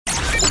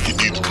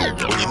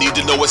When you need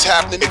to know what's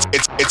happening,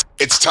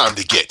 it's time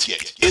to get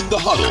in the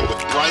huddle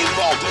with Brian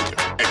Baldinger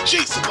and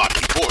Jason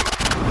Lockett Porter.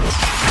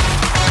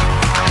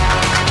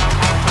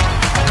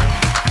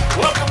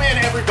 Welcome in,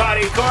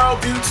 everybody.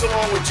 Carl Dukes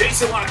along with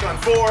Jason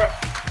Lockett 4.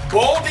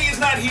 Baldy is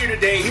not here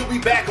today. He'll be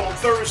back on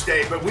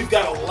Thursday, but we've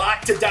got a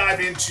lot to dive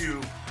into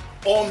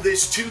on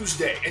this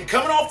Tuesday. And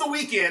coming off the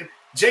weekend,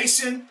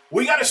 Jason,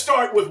 we got to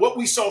start with what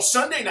we saw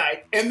Sunday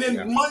night and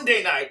then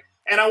Monday night.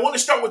 And I want to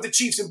start with the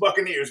Chiefs and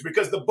Buccaneers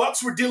because the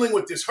Bucs were dealing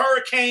with this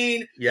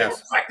hurricane. Yes. They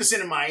were practicing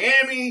in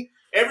Miami.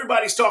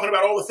 Everybody's talking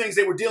about all the things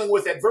they were dealing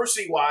with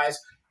adversity-wise.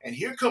 And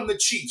here come the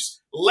Chiefs.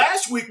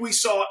 Last week, we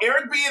saw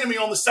Eric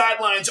Bieniemy on the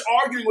sidelines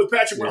arguing with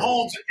Patrick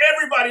Mahomes, and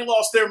everybody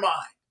lost their mind.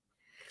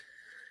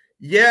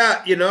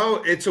 Yeah,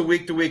 it's a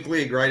week-to-week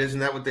league, right? Isn't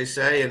that what they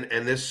say?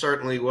 And this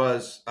certainly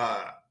was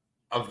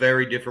a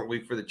very different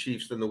week for the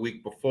Chiefs than the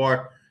week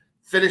before.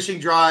 Finishing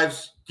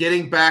drives,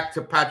 getting back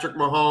to Patrick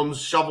Mahomes,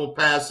 shovel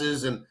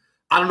passes, and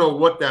I don't know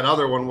what that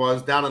other one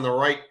was down in the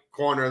right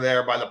corner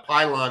there by the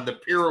pylon, the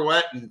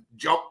pirouette and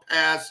jump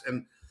pass.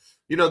 And,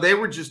 they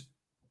were just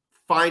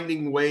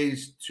finding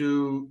ways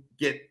to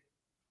get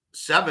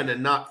 7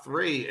 and not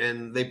 3,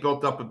 and they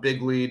built up a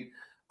big lead.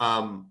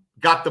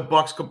 Got the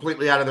Bucs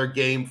completely out of their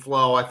game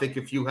flow. I think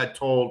if you had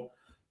told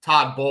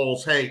Todd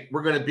Bowles, hey,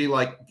 we're going to be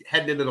like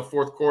heading into the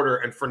fourth quarter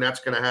and Fournette's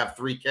going to have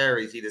 3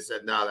 carries, he'd have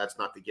said, no, that's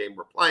not the game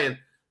we're playing.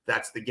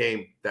 That's the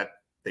game that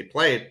they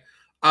played.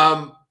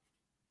 And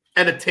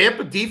a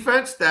Tampa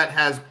defense that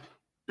has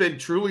been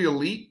truly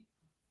elite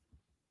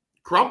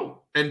crumbled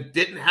and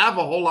didn't have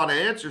a whole lot of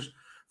answers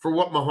for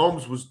what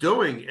Mahomes was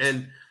doing.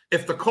 And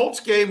if the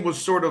Colts game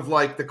was sort of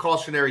like the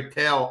cautionary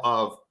tale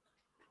of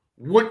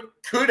what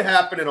could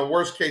happen in a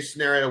worst-case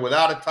scenario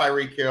without a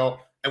Tyreek Hill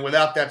and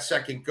without that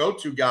second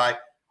go-to guy,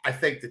 I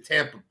think the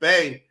Tampa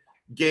Bay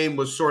game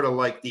was sort of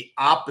like the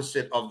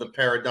opposite of the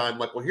paradigm.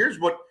 Like, well, here's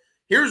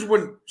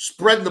when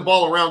spreading the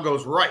ball around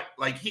goes right.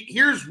 Like,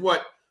 here's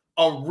what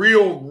a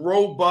real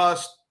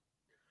robust,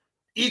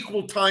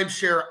 equal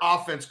timeshare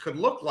offense could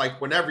look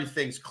like when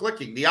everything's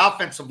clicking. The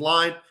offensive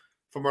line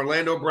from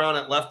Orlando Brown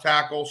at left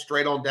tackle,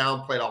 straight on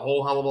down, played a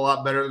whole hell of a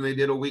lot better than they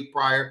did a week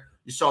prior.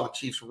 You saw the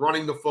Chiefs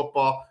running the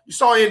football. You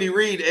saw Andy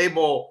Reid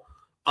able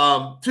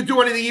to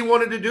do anything he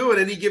wanted to do at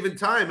any given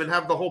time and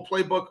have the whole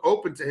playbook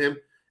open to him.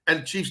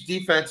 And the Chiefs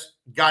defense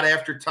got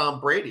after Tom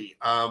Brady.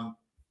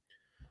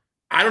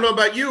 I don't know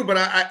about you, but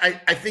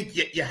I think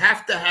you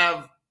have to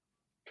have,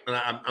 and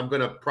I'm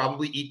going to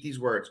probably eat these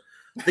words.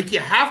 I think you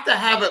have to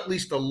have at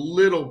least a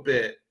little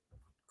bit,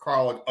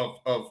 Carl,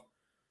 of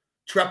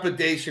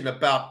trepidation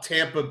about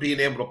Tampa being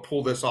able to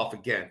pull this off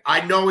again.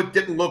 I know it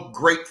didn't look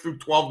great through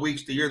 12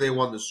 weeks the year they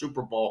won the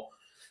Super Bowl,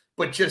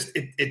 but just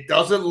it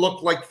doesn't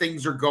look like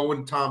things are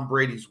going Tom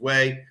Brady's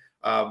way.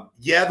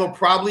 They'll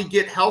probably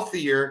get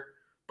healthier,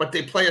 but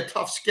they play a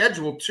tough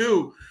schedule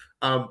too.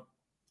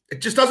 It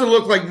just doesn't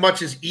look like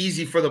much is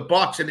easy for the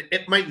Bucs, and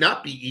it might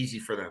not be easy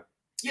for them.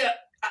 Yeah,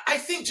 I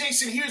think,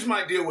 Jason, here's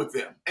my deal with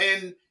them.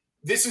 And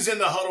this is In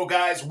the Huddle,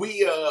 guys.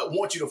 We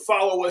want you to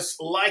follow us,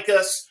 like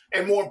us,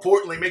 and more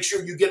importantly, make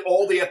sure you get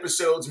all the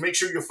episodes. Make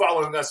sure you're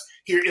following us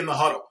here in the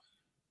Huddle.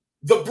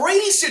 The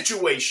Brady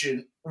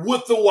situation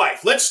with the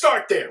wife. Let's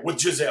start there with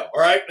Gisele,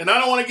 all right? And I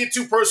don't want to get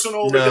too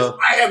personal because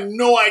I have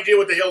no idea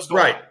what the hell's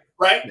going on,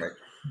 right?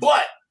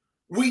 But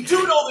we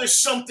do know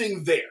there's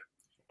something there.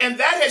 And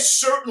that has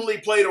certainly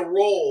played a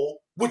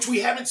role, which we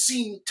haven't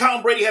seen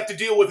Tom Brady have to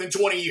deal with in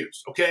 20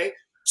 years, okay?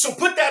 So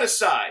put that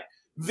aside.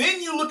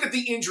 Then you look at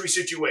the injury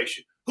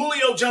situation.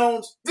 Julio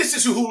Jones, this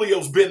is who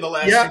Julio's been the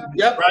last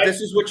year, right?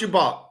 This is what you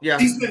bought. Yeah.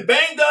 He's been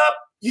banged up.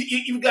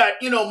 You've got,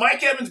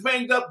 Mike Evans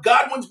banged up.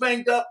 Godwin's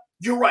banged up.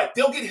 You're right.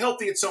 They'll get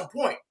healthy at some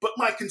point. But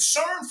my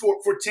concern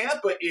for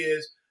Tampa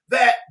is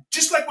that,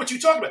 just like what you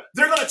talked about,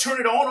 they're going to turn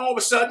it on all of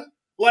a sudden.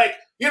 Like,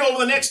 over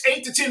the next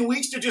 8 to 10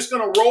 weeks, they're just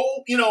going to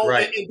roll,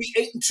 and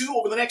be 8-2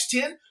 over the next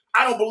 10.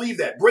 I don't believe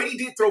that. Brady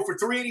did throw for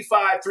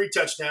 385, 3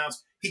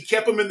 touchdowns. He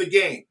kept him in the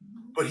game.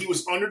 But he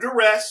was under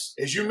duress,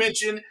 as you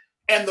mentioned,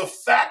 and the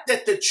fact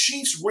that the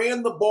Chiefs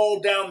ran the ball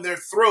down their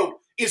throat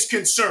is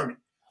concerning.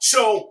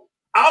 So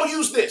I'll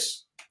use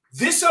this.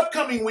 This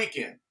upcoming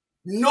weekend,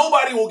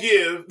 nobody will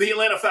give the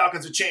Atlanta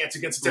Falcons a chance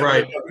against the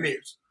Tampa Bay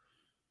Buccaneers.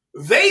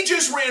 They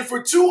just ran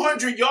for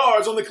 200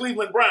 yards on the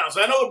Cleveland Browns.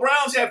 I know the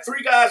Browns have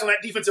 3 guys on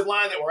that defensive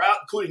line that were out,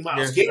 including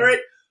Myles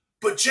Garrett.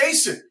 But,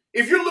 Jason,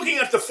 if you're looking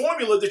at the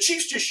formula, the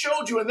Chiefs just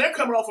showed you, and they're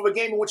coming off of a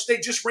game in which they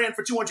just ran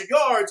for 200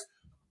 yards.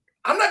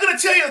 I'm not going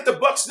to tell you that the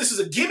Bucs, this is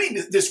a gimme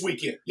this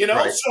weekend,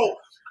 So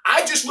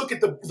I just look at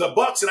the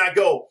Bucs and I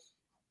go,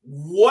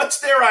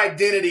 what's their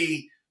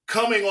identity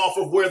coming off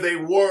of where they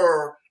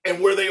were and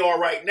where they are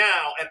right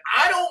now? And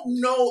I don't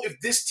know if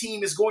this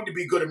team is going to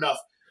be good enough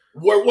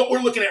what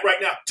we're looking at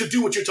right now to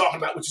do what you're talking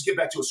about, which is get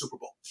back to a Super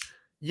Bowl.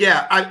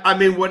 Yeah, I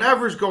mean,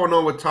 whatever's going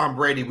on with Tom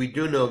Brady, we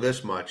do know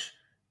this much.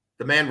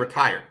 The man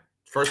retired.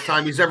 First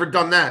time he's ever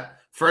done that.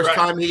 First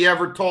time he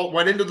ever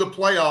went into the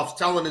playoffs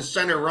telling his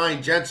center,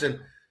 Ryan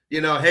Jensen,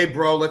 hey,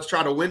 bro, let's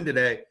try to win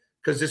today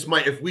because this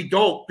might – if we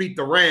don't beat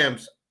the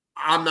Rams,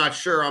 I'm not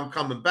sure I'm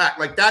coming back.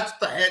 Like that's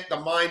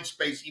the mind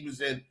space he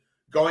was in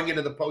going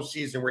into the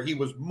postseason, where he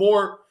was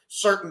more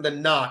certain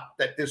than not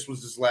that this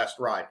was his last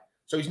ride.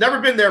 So he's never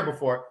been there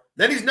before.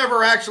 Then he's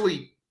never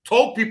actually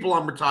told people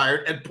I'm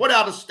retired and put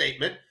out a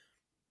statement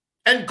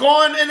and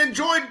gone and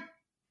enjoyed,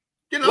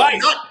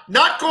 Life.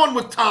 not going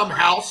with Tom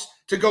House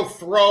to go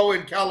throw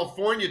in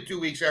California 2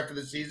 weeks after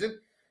the season.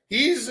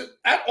 He's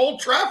at Old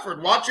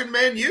Trafford watching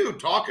Man U,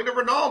 talking to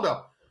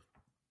Ronaldo.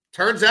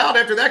 Turns out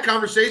after that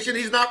conversation,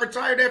 he's not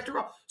retired after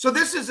all. So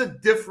this is a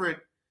different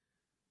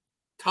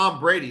Tom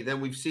Brady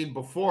than we've seen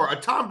before. A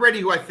Tom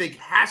Brady who I think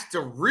has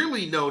to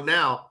really know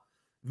now,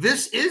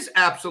 this is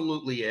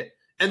absolutely it.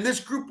 And this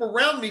group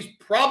around me is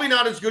probably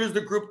not as good as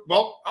the group.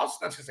 Well, I was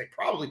not going to say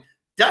probably.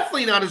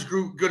 Definitely not as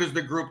good as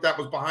the group that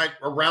was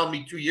around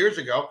me 2 years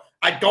ago.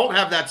 I don't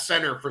have that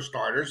center for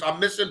starters.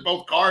 I'm missing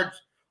both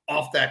guards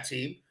off that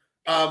team.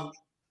 And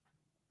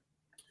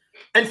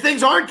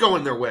things aren't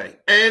going their way.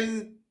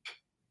 And,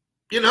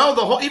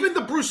 even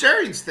the Bruce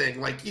Arians thing,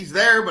 like he's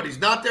there, but he's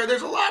not there.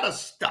 There's a lot of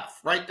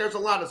stuff, right? There's a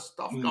lot of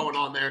stuff going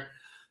on there.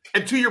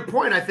 And to your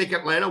point, I think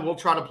Atlanta will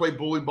try to play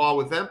bully ball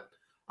with them.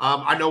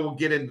 I know we'll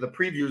get into the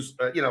previews,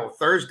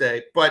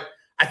 Thursday, but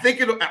I think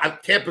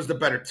Tampa's the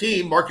better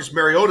team. Marcus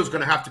Mariota is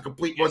going to have to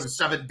complete more than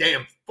 7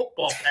 damn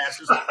football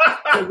passes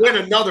to win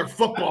another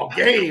football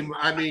game.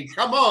 I mean,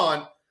 come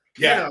on.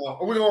 Yeah.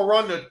 Are we going to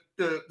run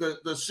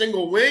the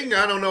single wing?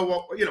 I don't know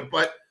what,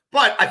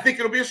 but I think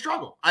it'll be a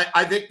struggle.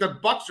 I think the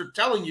Bucs are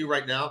telling you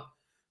right now,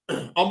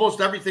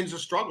 almost everything's a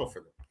struggle for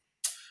them.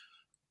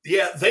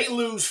 Yeah, they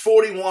lose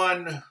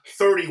 41-31,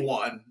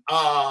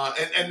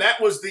 and that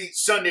was the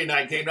Sunday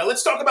night game. Now,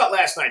 let's talk about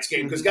last night's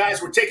game because,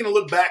 guys, we're taking a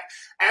look back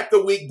at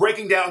the week,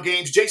 breaking down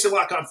games. Jason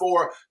Lock on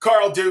 4,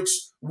 Carl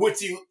Dukes with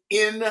you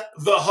in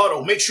the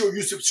huddle. Make sure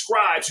you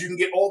subscribe so you can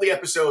get all the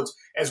episodes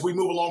as we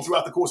move along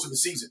throughout the course of the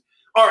season.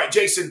 All right,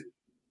 Jason,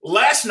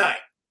 last night,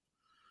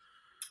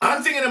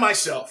 I'm thinking to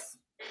myself,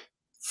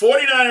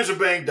 49ers are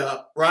banged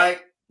up, right?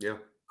 Yeah.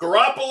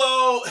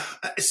 Garoppolo,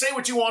 say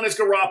what you want as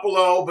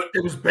Garoppolo, but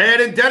it was bad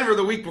in Denver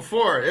the week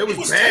before. It was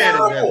bad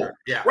terrible, in Denver.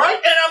 Yeah. Right?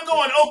 And I'm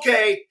going,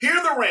 okay, here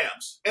are the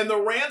Rams. And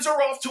the Rams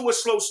are off to a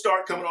slow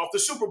start coming off the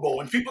Super Bowl.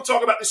 And people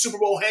talk about the Super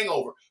Bowl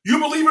hangover. You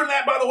believe in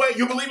that, by the way?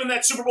 You believe in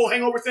that Super Bowl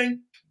hangover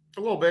thing?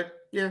 A little bit,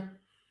 yeah.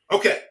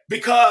 Okay,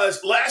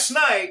 because last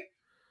night,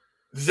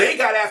 they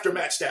got after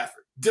Matt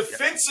Stafford.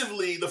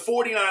 Defensively, the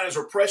 49ers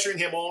were pressuring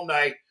him all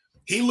night.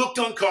 He looked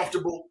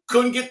uncomfortable,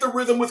 couldn't get the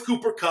rhythm with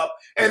Cooper Kupp.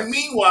 And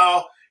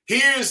meanwhile,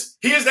 here's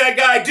that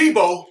guy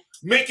Debo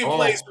making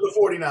plays for the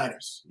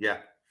 49ers. Yeah.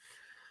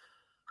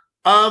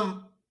 I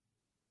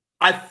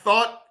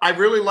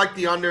really liked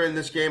the under in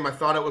this game. I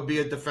thought it would be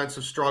a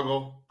defensive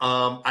struggle.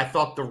 I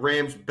thought the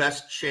Rams'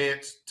 best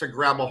chance to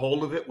grab a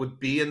hold of it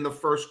would be in the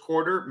first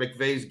quarter.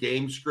 McVay's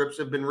game scripts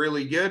have been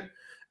really good.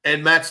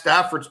 And Matt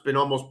Stafford's been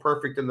almost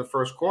perfect in the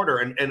first quarter.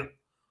 And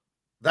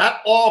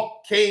that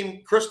all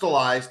came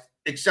crystallized,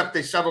 except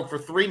they settled for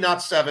 3,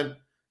 not 7.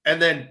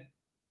 And then,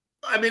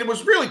 it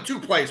was really 2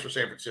 plays for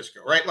San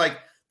Francisco, right? Like,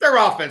 their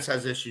offense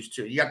has issues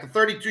too. You got the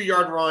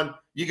 32-yard run.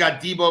 You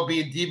got Debo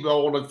being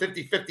Debo on a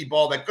 50-50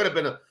 ball that could have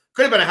been a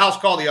house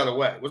call the other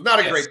way. It was not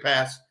a great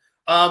pass.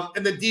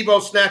 And then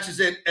Debo snatches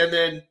it and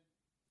then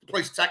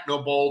plays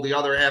Techno Bowl the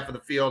other half of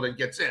the field and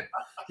gets in.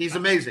 He's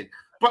amazing.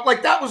 But,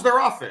 that was their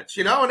offense,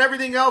 and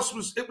everything else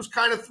was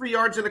kind of 3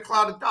 yards in a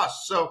cloud of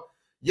dust. So,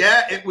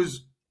 yeah, it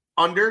was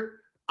under.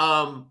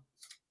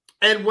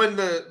 And when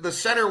the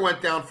center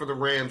went down for the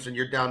Rams and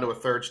you're down to a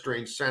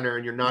third-string center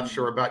and you're not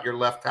sure about your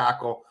left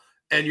tackle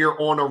and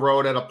you're on a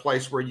road at a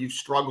place where you've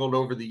struggled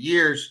over the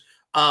years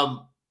and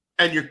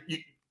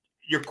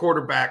your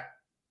quarterback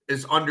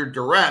is under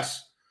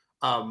duress,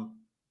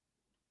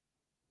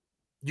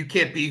 you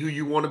can't be who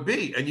you want to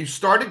be. And you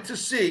started to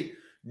see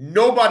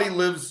nobody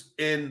lives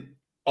in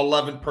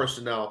 11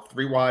 personnel,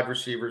 3 wide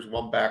receivers,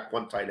 1 back,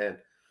 1 tight end.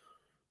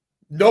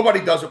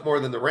 Nobody does it more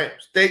than the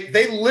Rams.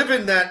 They live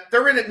in that.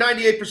 They're in it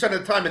 98% of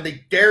the time, and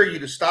they dare you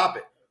to stop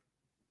it.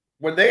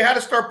 When they had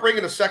to start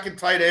bringing a second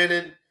tight end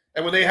in,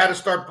 and when they had to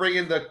start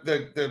bringing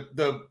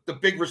the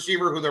big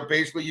receiver who they're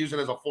basically using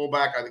as a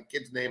fullback, the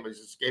kid's name is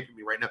escaping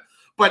me right now.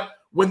 But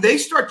when they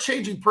start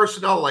changing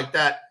personnel like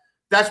that,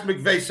 that's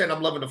McVay saying,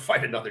 "I'm living to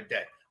fight another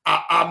day.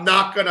 I'm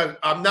not gonna.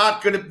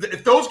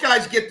 If those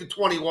guys get to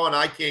 21,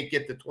 I can't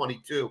get to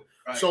 22.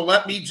 Right. So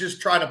let me just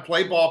try to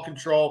play ball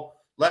control."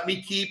 Let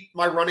me keep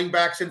my running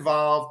backs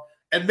involved,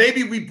 and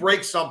maybe we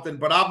break something,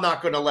 but I'm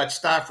not going to let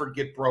Stafford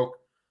get broke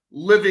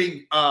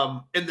living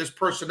in this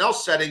personnel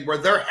setting where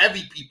their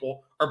heavy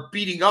people are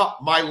beating up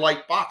my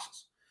light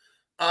boxes.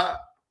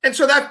 And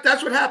so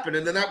that's what happened.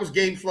 And then that was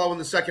game flow in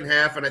the second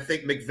half, and I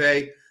think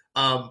McVay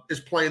is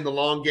playing the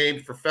long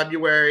game for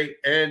February,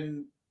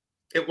 and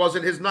it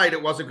wasn't his night.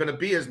 It wasn't going to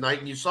be his night,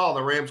 and you saw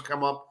the Rams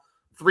come up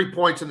 3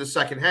 points in the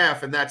second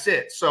half, and that's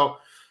it. So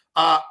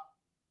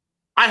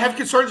I have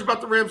concerns about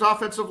the Rams'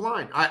 offensive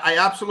line. I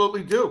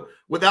absolutely do.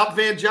 Without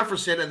Van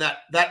Jefferson and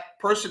that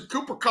person,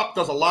 Cooper Kupp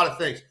does a lot of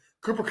things.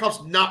 Cooper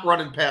Kupp's not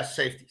running past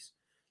safeties,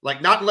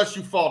 not unless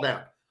you fall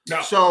down.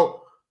 No.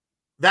 So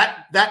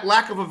that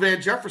lack of a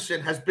Van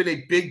Jefferson has been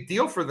a big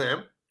deal for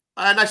them,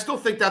 and I still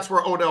think that's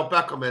where Odell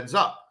Beckham ends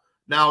up.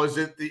 Now, is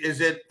it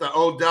the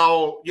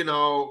Odell,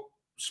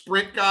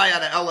 sprint guy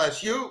out of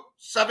LSU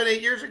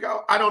 7-8 years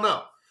ago? I don't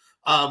know.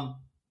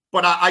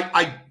 But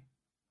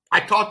I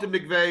talked to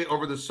McVay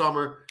over the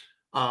summer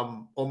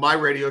on my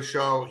radio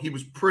show. He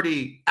was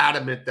pretty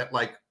adamant that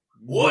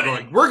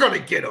we're going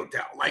to get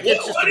Odell.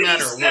 It's just a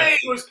matter of when.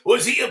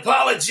 Was he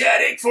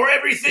apologetic for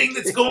everything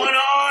that's going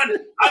on?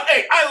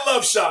 I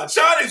love Sean.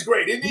 Sean is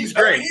great. Isn't he? He's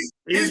great.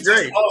 He's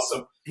great.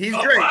 Awesome. He's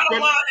great. Bottom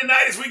line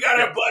tonight is we got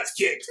our butts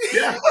kicked.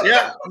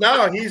 Yeah.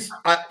 No, he's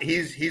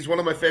one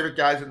of my favorite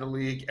guys in the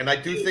league, and I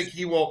do think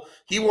he will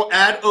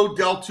add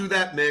Odell to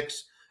that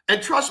mix.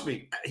 And trust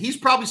me, he's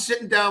probably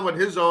sitting down with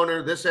his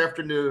owner this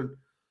afternoon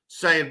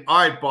saying,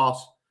 all right,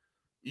 boss,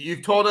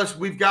 you've told us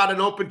we've got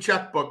an open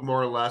checkbook,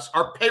 more or less.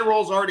 Our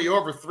payroll's already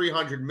over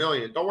 $300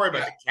 million. Don't worry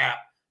about the cap.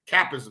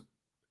 Cap is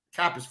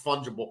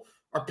fungible.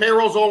 Our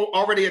payroll's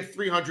already at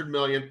 $300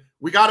 million.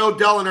 We got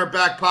Odell in our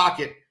back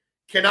pocket.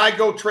 Can I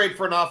go trade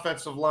for an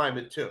offensive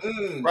lineman too?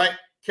 Right?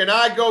 Can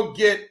I go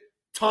get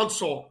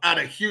Tunsil out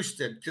of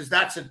Houston? Because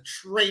that's a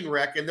train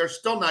wreck, and they're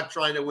still not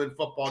trying to win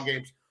football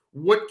games.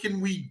 What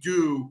can we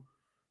do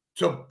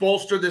to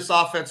bolster this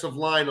offensive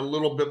line a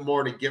little bit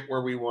more to get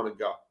where we want to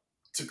go?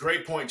 It's a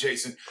great point,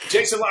 Jason.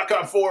 Jason Lock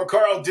on 4,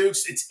 Carl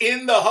Dukes. It's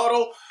In the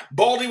Huddle.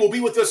 Baldy will be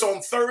with us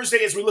on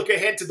Thursday as we look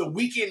ahead to the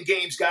weekend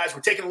games, guys.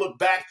 We're taking a look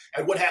back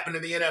at what happened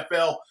in the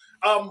NFL.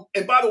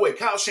 And by the way,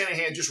 Kyle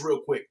Shanahan, just real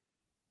quick,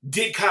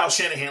 did Kyle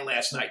Shanahan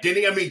last night,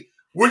 didn't he? I mean,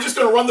 we're just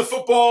going to run the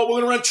football. We're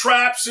going to run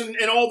traps and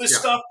all this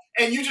stuff,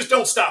 and you just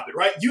don't stop it,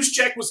 right?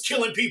 Juszczyk was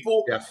killing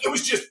people. Yes. It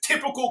was just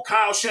typical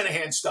Kyle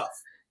Shanahan stuff.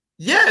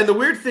 Yeah, and the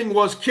weird thing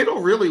was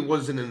Kittle really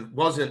wasn't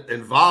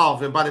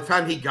involved, and by the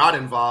time he got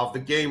involved, the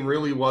game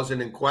really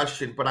wasn't in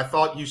question. But I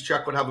thought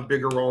Juszczyk would have a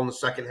bigger role in the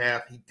second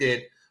half. He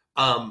did.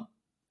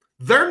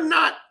 They're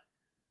not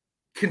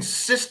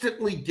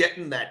consistently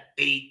getting that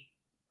 8,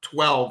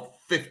 12,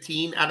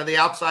 15 out of the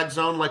outside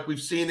zone like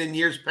we've seen in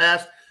years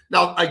past.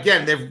 Now,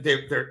 again,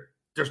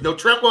 there's no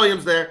Trent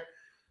Williams there.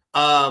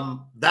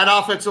 That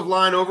offensive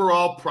line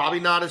overall probably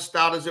not as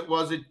stout as it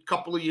was a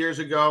couple of years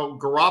ago.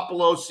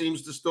 Garoppolo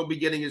seems to still be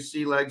getting his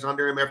sea legs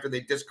under him after they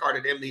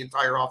discarded him the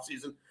entire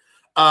offseason.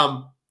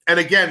 And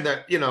again,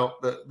 they're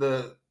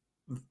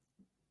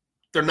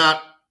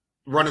not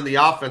running the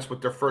offense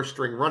with their first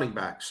string running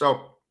back.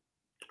 So,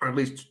 or at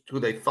least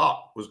who they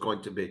thought was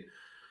going to be.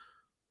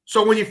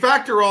 So when you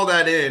factor all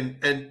that in,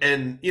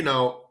 and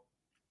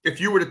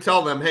if you were to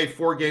tell them, hey,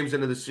 4 games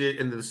into the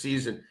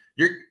season,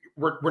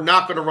 we're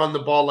not going to run the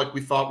ball like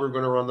we thought we were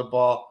going to run the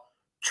ball.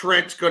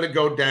 Trent's going to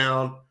go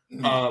down.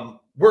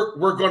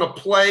 We're going to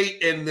play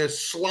in this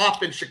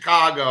slop in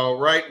Chicago,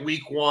 right,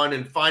 week 1,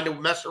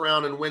 and mess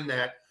around and win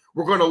that.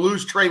 We're going to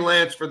lose Trey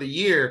Lance for the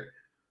year.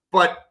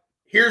 But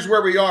here's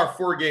where we are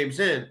 4 games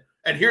in,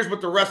 and here's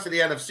what the rest of the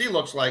NFC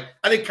looks like.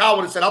 I think Kyle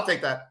would have said, I'll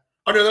take that.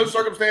 Under those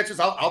circumstances,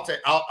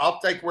 I'll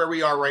take where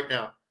we are right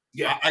now.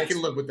 Yeah, I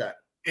can live with that.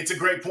 It's a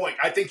great point.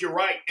 I think you're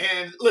right.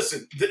 And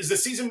listen, as the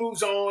season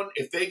moves on,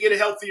 if they get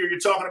healthier, you're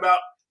talking about,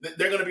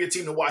 they're going to be a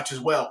team to watch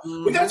as well.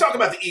 Mm-hmm. We got to talk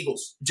about the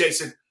Eagles,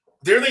 Jason.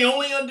 They're the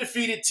only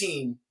undefeated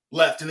team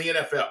left in the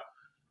NFL.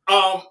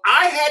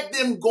 I had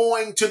them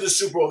going to the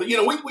Super Bowl.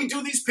 We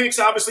do these picks,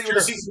 obviously, with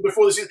the season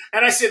before the season.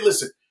 And I said,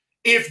 listen,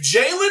 if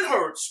Jalen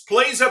Hurts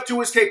plays up to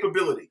his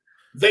capability,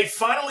 they've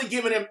finally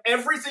given him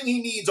everything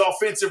he needs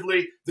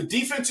offensively. The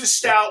defense is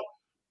stout.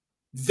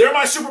 They're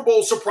my Super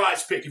Bowl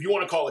surprise pick, if you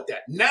want to call it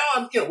that. Now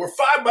we're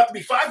about to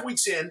be 5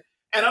 weeks in,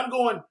 and I'm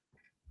going,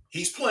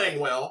 he's playing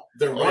well.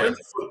 They're running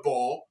the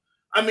football.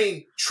 I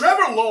mean,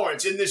 Trevor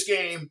Lawrence in this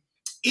game,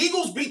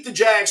 Eagles beat the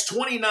Jags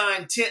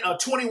 21,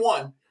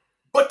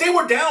 but they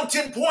were down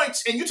 10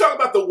 points. And you talk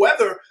about the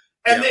weather,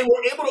 and they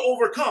were able to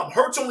overcome.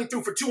 Hurts only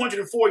threw for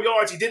 204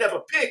 yards. He did have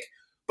a pick,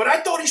 but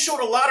I thought he showed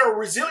a lot of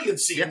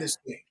resiliency in this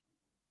game.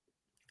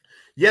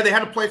 Yeah, they had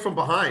to play from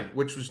behind,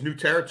 which was new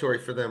territory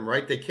for them,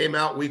 right? They came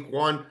out week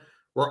 1,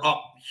 were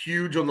up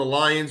huge on the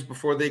Lions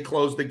before they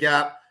closed the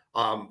gap.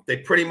 They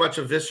pretty much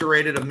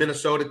eviscerated a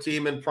Minnesota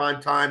team in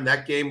prime time.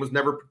 That game was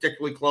never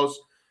particularly close.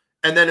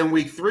 And then in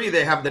week 3,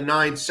 they have the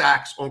 9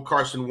 sacks on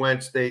Carson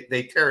Wentz.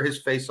 They tear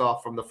his face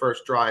off from the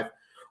first drive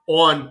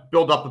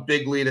build up a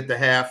big lead at the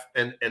half,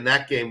 and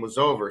that game was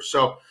over.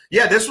 So,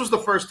 yeah, this was the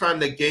first time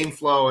that game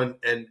flow and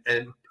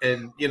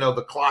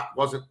the clock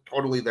wasn't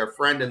totally their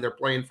friend and they're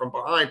playing from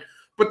behind.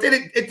 But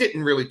it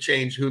didn't really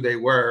change who they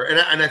were.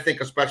 And I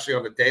think especially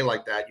on a day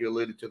like that, you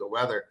alluded to the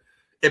weather,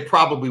 it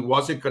probably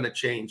wasn't going to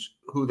change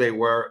who they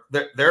were.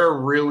 They're a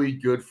really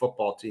good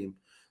football team.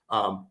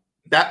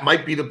 That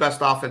might be the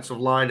best offensive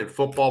line in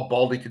football.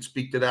 Baldy could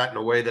speak to that in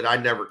a way that I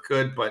never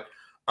could. But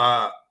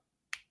I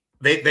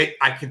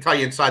can tell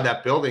you inside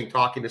that building,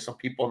 talking to some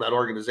people in that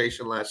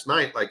organization last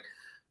night,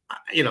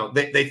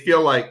 they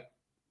feel like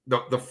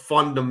the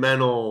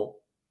fundamental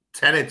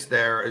tenets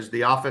there is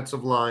the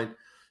offensive line,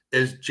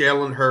 is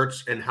Jalen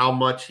Hurts and how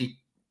much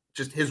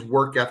his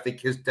work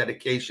ethic, his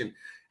dedication,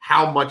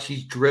 how much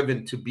he's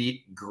driven to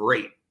be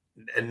great.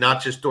 and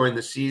not just during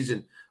the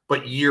season,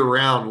 but year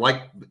round,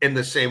 like in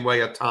the same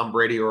way a Tom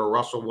Brady or a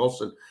Russell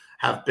Wilson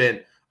have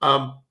been.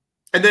 And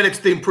then it's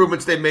the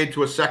improvements they made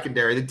to a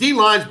secondary. The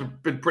D-line's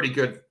been pretty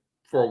good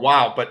for a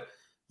while, but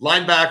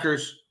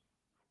linebackers,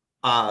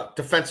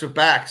 defensive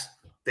backs,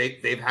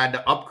 they've had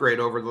to upgrade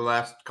over the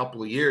last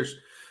couple of years,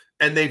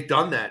 and they've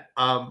done that.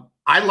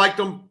 I liked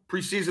them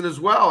preseason as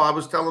well. I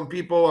was telling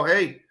people,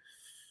 hey,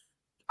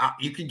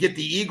 you can get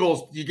the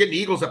Eagles. You're getting the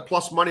Eagles at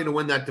plus money to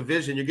win that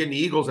division. You're getting the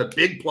Eagles at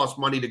big plus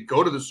money to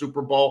go to the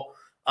Super Bowl.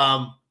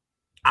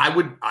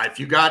 If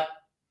you got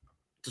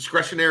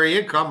discretionary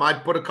income,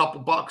 I'd put a couple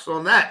bucks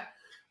on that.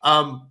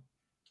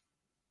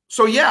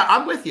 So yeah,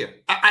 I'm with you.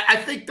 I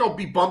think there'll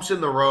be bumps in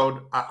the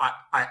road.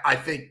 I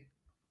think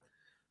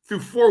through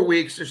 4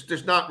 weeks,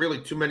 there's not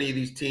really too many of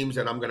these teams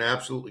that I'm going to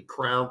absolutely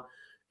crown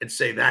and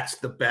say that's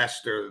the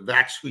best or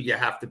that's who you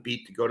have to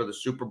beat to go to the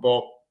Super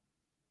Bowl.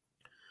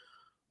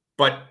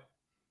 But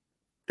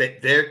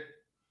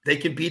they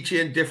can beat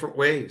you in different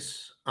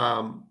ways.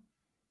 And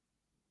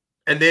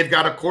they've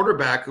got a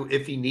quarterback who,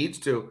 if he needs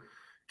to,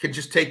 can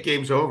just take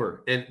games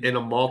over in a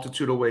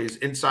multitude of ways,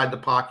 inside the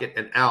pocket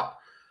and out.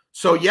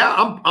 So yeah,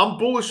 I'm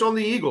bullish on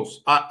the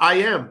Eagles. I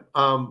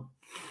am.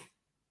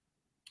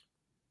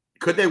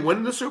 Could they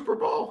win the Super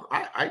Bowl?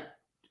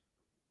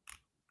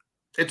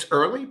 It's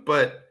early,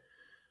 but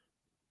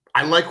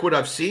I like what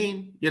I've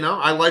seen.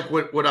 I like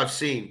what I've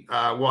seen.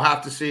 We'll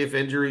have to see if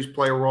injuries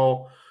play a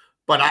role.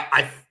 But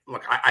I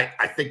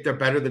think they're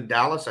better than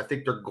Dallas. I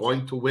think they're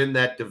going to win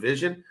that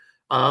division.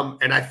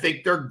 And I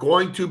think they're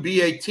going to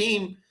be a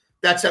team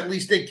that's at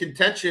least in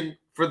contention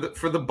for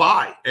the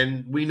bye.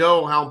 And we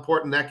know how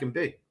important that can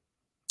be.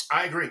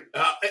 I agree.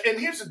 And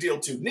here's the deal,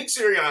 too. Nick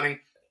Sirianni,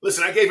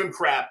 listen, I gave him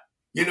crap,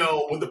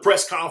 with the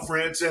press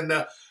conference and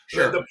the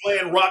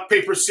playing rock,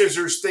 paper,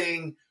 scissors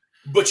thing.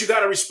 But you got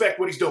to respect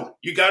what he's doing.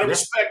 You got to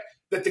respect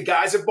that the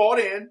guys have bought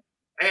in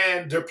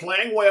and they're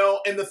playing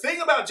well. And the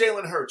thing about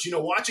Jalen Hurts,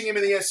 watching him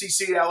in the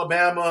SEC at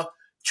Alabama,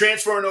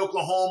 transferring to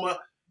Oklahoma,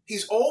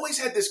 he's always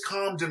had this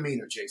calm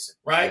demeanor, Jason,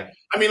 right? Yeah.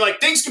 I mean,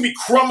 like things can be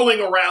crumbling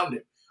around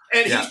him.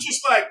 And he's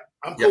just like,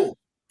 I'm cool.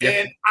 Yeah.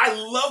 And I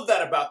love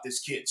that about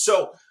this kid.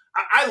 So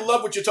I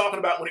love what you're talking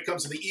about when it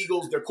comes to the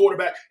Eagles, their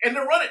quarterback, and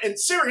they're running. And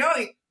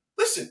Sirianni,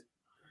 listen,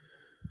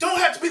 don't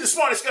have to be the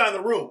smartest guy in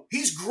the room.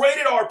 He's great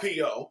at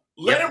RPO.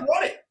 Let him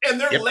run it. And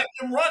they're letting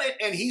him run it,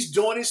 and he's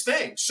doing his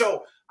thing.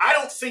 So I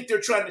don't think they're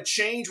trying to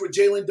change what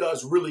Jalen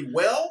does really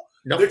well.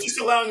 Nope. They're just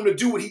allowing him to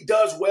do what he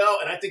does well,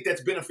 and I think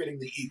that's benefiting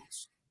the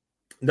Eagles.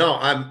 No,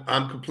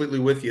 I'm completely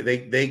with you.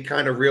 They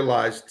kind of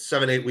realized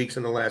 7-8 weeks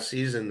in the last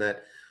season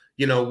that,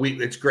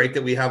 it's great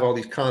that we have all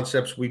these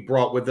concepts we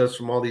brought with us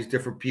from all these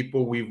different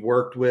people we've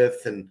worked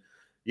with. And,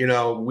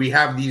 we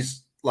have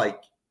these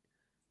like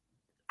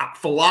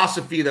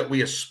philosophy that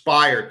we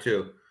aspire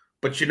to.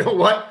 But you know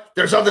what?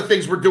 There's other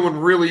things we're doing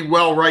really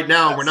well right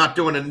now. And we're not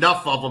doing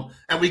enough of them.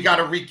 And we got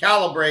to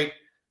recalibrate,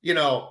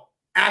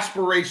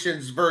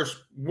 aspirations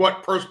versus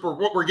what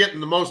we're getting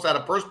the most out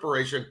of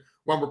perspiration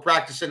when we're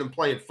practicing and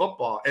playing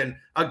football. And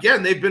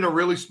again, they've been a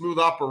really smooth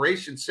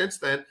operation since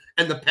then.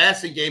 And the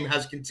passing game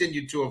has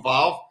continued to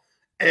evolve.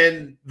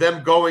 And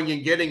them going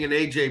and getting an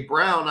A.J.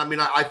 Brown, I mean,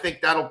 I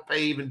think that'll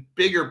pay even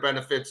bigger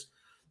benefits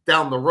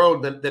down the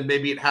road than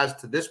maybe it has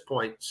to this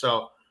point.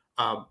 So,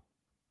 they're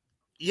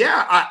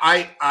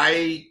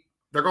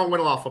going to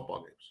win a lot of football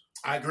games.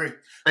 I agree.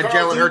 And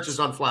Jalen Hurts is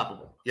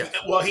unflappable. Yeah.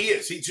 Well, he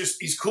is.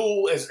 He's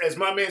cool, as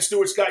my man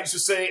Stuart Scott used to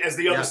say, as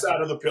the other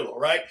side of the pillow,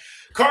 right?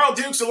 Carl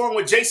Dukes, along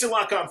with Jason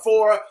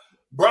LaConfora,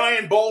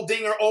 Brian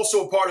Baldinger,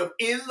 also a part of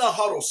In the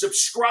Huddle.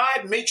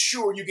 Subscribe. Make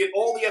sure you get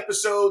all the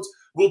episodes.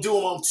 We'll do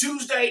them on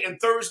Tuesday and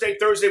Thursday.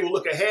 Thursday, we'll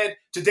look ahead.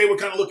 Today, we're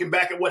kind of looking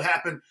back at what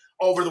happened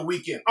over the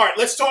weekend. All right,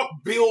 let's talk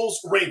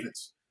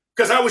Bills-Ravens.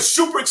 Because I was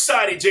super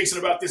excited, Jason,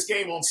 about this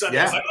game on Sunday.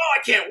 I was like,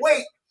 I can't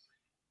wait.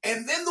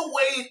 And then the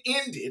way it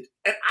ended,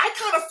 and I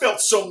kind of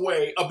felt some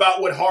way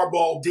about what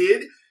Harbaugh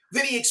did.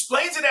 Then he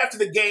explains it after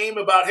the game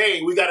about,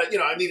 hey, we got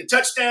to, I need a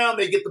touchdown.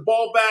 They get the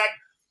ball back.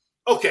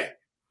 Okay,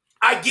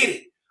 I get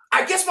it.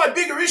 I guess my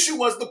bigger issue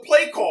was the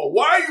play call.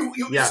 Why are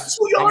you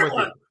 2-yard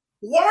line?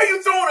 Why are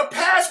you throwing a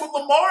pass with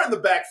Lamar in the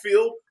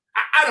backfield?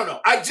 I don't know.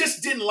 I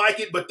just didn't like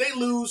it, but they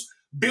lose.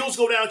 Bills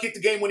go down, kick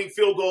the game-winning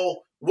field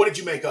goal. What did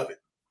you make of it?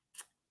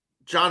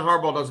 John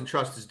Harbaugh doesn't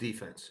trust his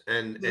defense,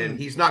 and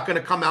he's not going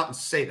to come out and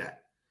say that.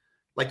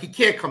 Like, he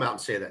can't come out and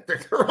say that.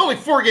 They're only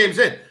 4 games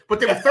in, but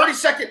they were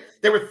 32nd.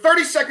 They were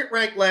 32nd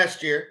ranked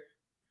last year.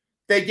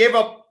 They gave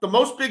up the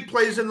most big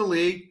plays in the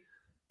league.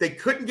 They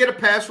couldn't get a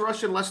pass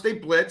rush unless they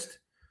blitzed.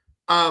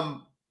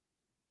 And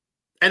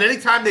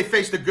anytime they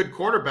faced a good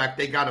quarterback,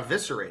 they got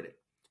eviscerated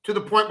to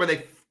the point where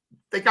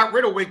they got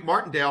rid of Wink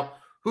Martindale,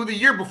 who the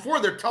year before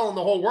they're telling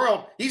the whole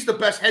world he's the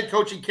best head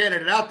coaching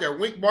candidate out there.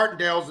 Wink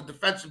Martindale is a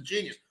defensive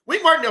genius.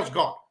 Wink Martindale's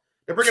gone.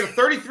 They're bringing a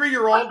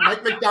 33-year-old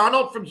Mike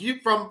Macdonald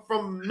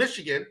from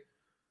Michigan,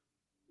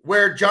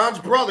 where John's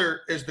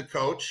brother is the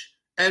coach,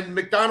 and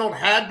Macdonald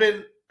had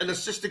been an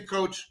assistant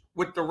coach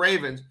with the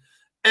Ravens.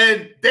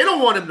 And they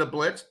don't want him to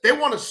blitz. They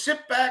want to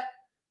sit back.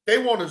 They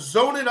want to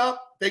zone it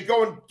up. They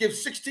go and give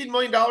 $16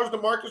 million to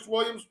Marcus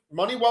Williams,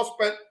 money well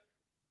spent.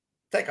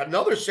 Take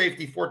another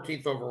safety,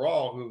 14th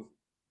overall, who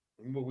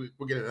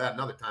we'll get into that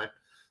another time.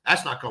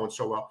 That's not going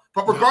so well.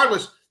 But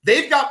regardless,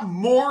 they've got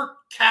more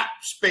cap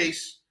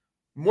space,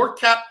 more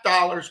cap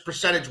dollars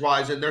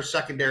percentage-wise in their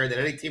secondary than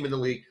any team in the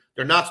league.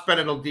 They're not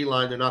spending on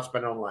D-line. They're not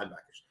spending on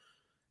linebackers.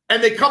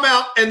 And they come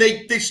out and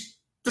they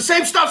the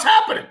same stuff's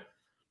happening.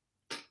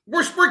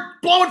 We're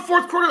blowing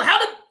fourth quarter. How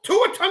did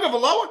Tua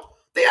Tagovailoa?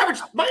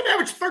 Miami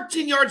averaged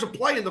 13 yards of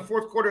play in the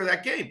fourth quarter of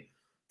that game.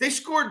 They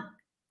scored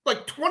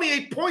like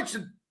 28 points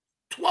in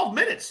 12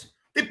 minutes.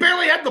 They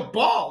barely had the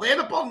ball. They had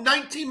the ball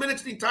 19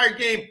 minutes the entire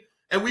game,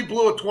 and we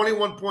blew a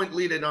 21-point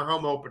lead in our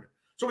home opener.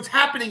 So it's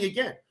happening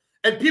again.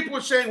 And people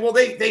are saying, well,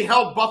 they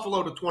held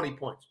Buffalo to 20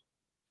 points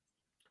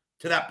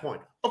to that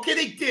point. Okay,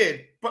 they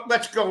did, but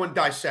let's go and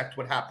dissect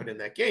what happened in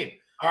that game.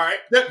 All right.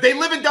 They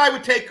live and die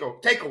with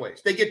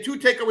takeaways. They get 2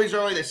 takeaways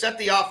early. They set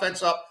the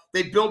offense up.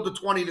 They build the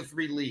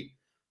 20-3 lead.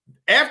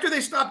 After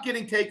they stop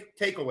getting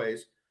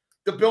takeaways,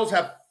 the Bills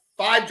have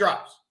 5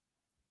 drives.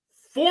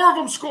 4 of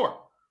them score.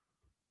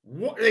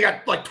 They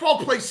got like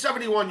 12 plays,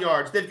 71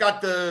 yards. They've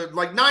got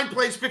 9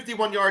 plays,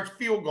 51 yards,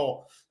 field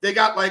goal. They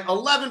got like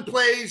 11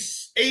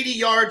 plays, 80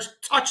 yards,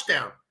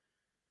 touchdown.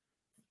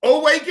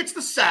 Oweh gets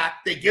the sack.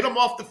 They get him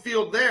off the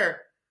field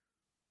there.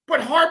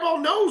 But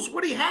Harbaugh knows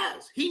what he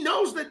has. He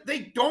knows that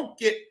they don't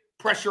get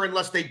pressure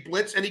unless they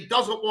blitz, and he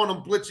doesn't want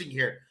them blitzing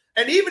here.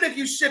 And even if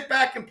you sit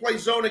back and play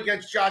zone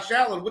against Josh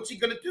Allen, what's he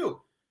going to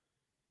do?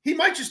 He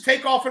might just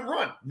take off and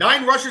run.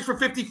 9 rushes for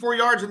 54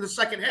 yards in the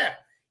second half.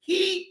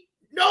 He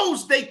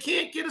knows they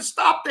can't get a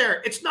stop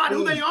there. It's not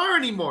who they are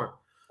anymore.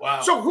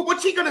 Wow. So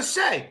what's he going to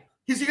say?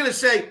 Is he going to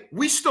say,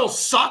 we still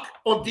suck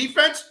on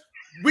defense?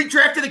 We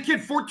drafted a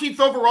kid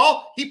 14th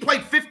overall. He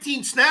played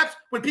 15 snaps.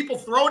 When people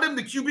throw at him,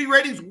 the QB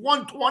rating's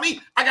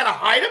 120. I got to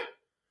hide him?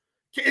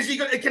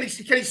 Can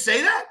he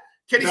say that?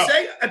 Can he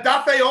say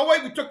Odafe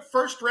Oweh, we took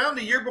first round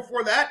the year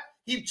before that?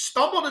 He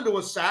stumbled into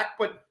a sack,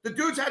 but the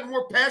dude's had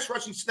more pass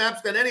rushing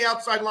snaps than any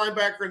outside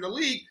linebacker in the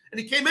league, and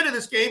he came into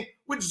this game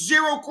with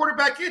 0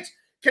 quarterback hits.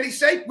 Can he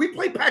say, we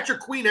play Patrick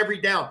Queen every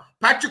down?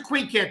 Patrick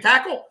Queen can't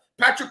tackle.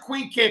 Patrick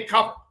Queen can't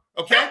cover,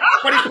 okay?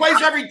 But he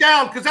plays every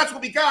down because that's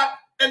what we got,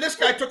 and this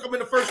guy took him in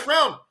the first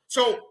round.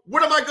 So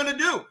what am I going to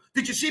do?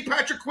 Did you see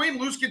Patrick Queen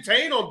lose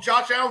contain on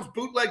Josh Allen's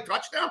bootleg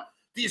touchdown?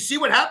 Do you see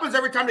what happens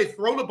every time they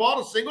throw the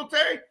ball to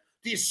Singletary?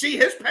 Do you see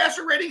his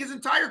passer rating his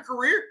entire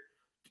career?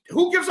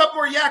 Who gives up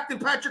more yak than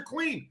Patrick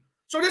Queen?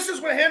 So this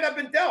is what hand I've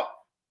been dealt.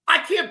 I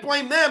can't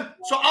blame them,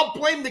 so I'll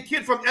blame the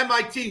kid from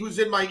MIT who's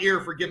in my ear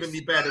for giving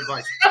me bad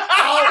advice.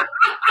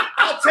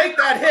 I'll take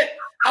that hit.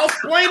 I'll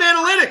blame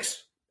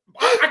analytics.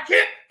 I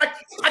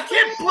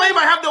can't blame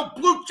I have no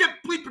blue chip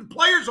bleeping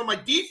players on my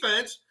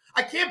defense.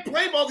 I can't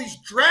blame all these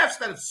drafts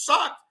that have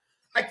sucked.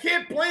 I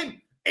can't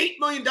blame $8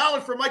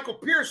 million for Michael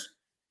Pierce.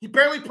 He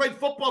barely played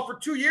football for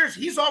 2 years.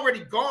 He's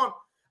already gone.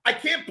 I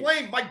can't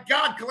blame, my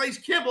God, Calais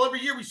Campbell. Every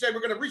year we say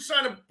we're going to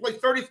re-sign him, play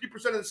 33%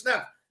 of the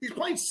snaps. He's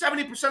playing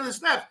 70% of the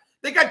snaps.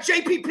 They got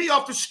JPP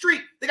off the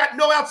street. They got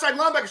no outside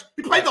linebackers.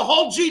 He played the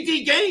whole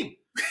GD game.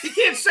 He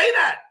can't say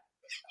that.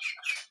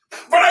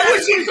 But I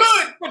wish he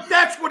could. But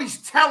that's what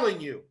he's telling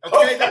you.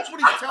 Okay, that's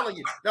what he's telling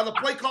you. Now the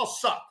play call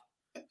sucked.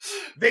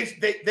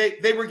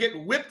 They were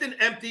getting whipped and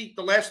empty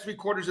the last 3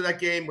 quarters of that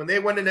game. When they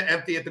went into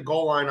empty at the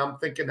goal line, I'm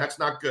thinking that's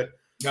not good.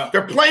 No.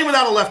 They're playing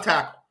without a left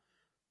tackle.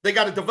 They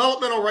got a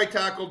developmental right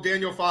tackle,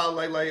 Daniel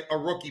Faalele, a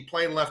rookie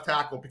playing left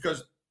tackle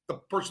because the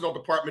personnel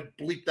department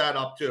bleeped that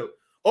up too.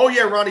 Oh,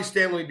 yeah, Ronnie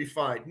Stanley will be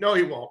fine. No,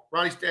 he won't.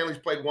 Ronnie Stanley's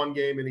played 1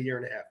 game in a year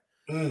and a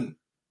half.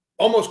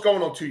 Almost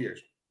going on 2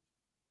 years.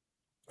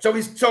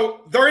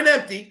 So they're in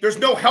empty. There's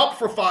no help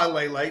for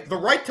Faalele. The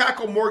right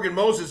tackle, Morgan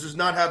Moses, is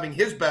not having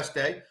his best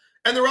day,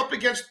 and they're up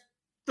against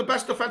the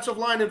best defensive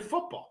line in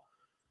football.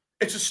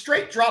 It's a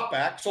straight drop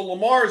back, so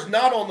Lamar is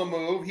not on the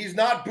move. He's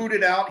not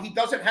booted out. He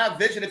doesn't have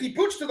vision. If he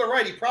boots to the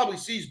right, he probably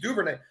sees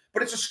Duvernay,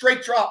 but it's a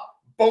straight drop.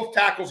 Both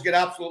tackles get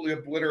absolutely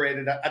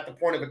obliterated at the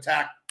point of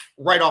attack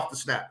right off the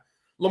snap.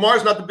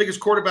 Lamar's not the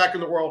biggest quarterback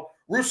in the world.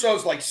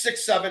 Russo's like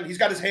 6'7". He's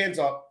got his hands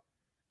up.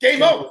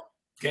 Game over.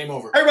 Game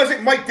over. Everybody's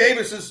like Mike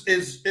Davis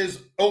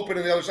is open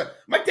on the other side.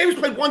 Mike Davis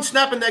played 1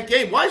 snap in that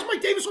game. Why is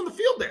Mike Davis on the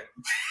field there?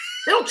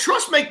 They don't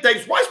trust Mike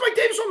Davis. Why is Mike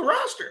Davis on the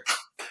roster?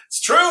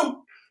 It's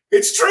true.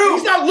 It's true.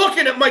 He's not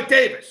looking at Mike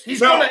Davis. He's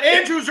going to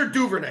Andrews or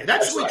Duvernay.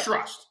 That's who we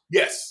trust.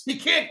 Yes. He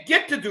can't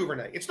get to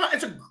Duvernay. It's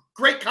a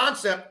great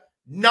concept,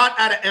 not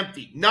out of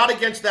empty, not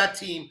against that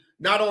team,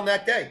 not on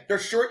that day. Their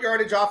short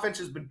yardage offense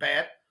has been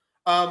bad.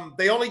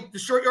 The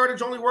short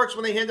yardage only works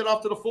when they hand it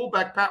off to the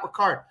fullback, Pat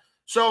Ricard.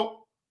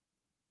 So,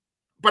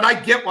 but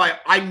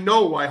I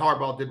know why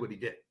Harbaugh did what he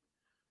did.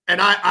 And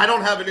I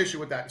don't have an issue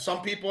with that.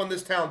 Some people in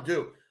this town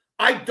do.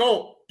 I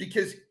don't,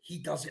 because he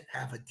doesn't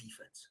have a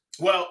defense.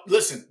 Well,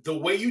 listen, the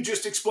way you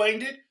just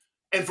explained it,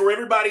 and for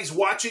everybody who's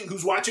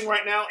watching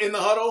right now in the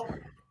huddle,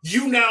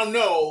 you now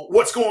know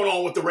what's going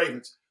on with the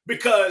Ravens.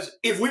 Because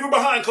if we were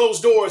behind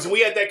closed doors and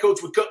we had that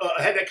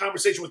had that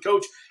conversation with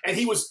Coach, and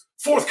he was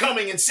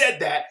forthcoming and said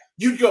that,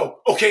 you'd go,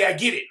 okay, I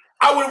get it.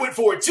 I would have went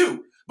for it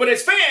too. But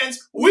as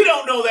fans, we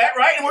don't know that,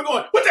 right? And we're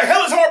going, what the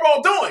hell is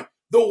Harbaugh doing?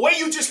 The way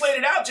you just laid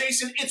it out,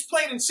 Jason, it's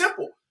plain and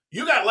simple.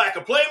 You got lack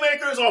of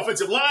playmakers,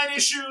 offensive line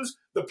issues.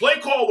 The play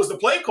call was the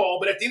play call.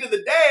 But at the end of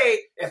the day,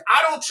 if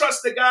I don't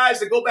trust the guys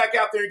to go back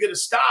out there and get a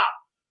stop,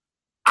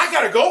 I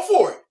got to go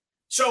for it.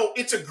 So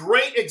it's a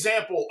great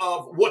example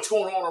of what's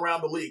going on around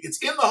the league. It's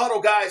In the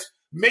Huddle, guys.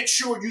 Make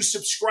sure you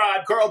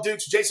subscribe. Carl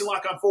Dukes, Jason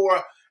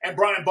LaCanfora, and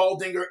Brian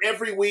Baldinger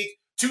every week,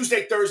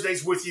 Tuesday,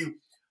 Thursdays with you.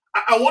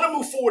 I want to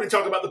move forward and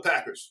talk about the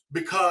Packers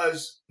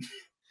because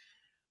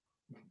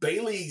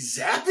Bailey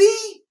Zappi?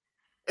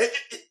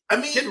 I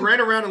mean, kid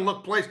ran around and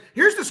looked plays.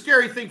 Here's the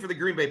scary thing for the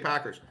Green Bay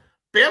Packers.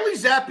 Bailey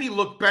Zappi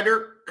looked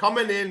better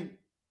coming in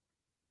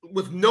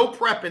with no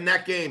prep in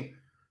that game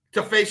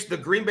to face the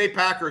Green Bay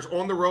Packers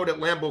on the road at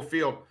Lambeau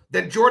Field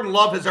than Jordan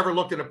Love has ever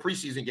looked in a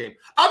preseason game.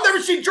 I've never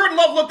seen Jordan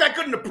Love look that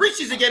good in a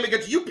preseason game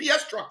against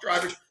UPS truck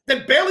drivers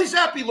than Bailey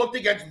Zappi looked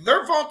against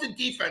their vaunted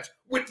defense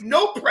with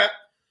no prep,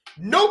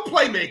 no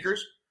playmakers.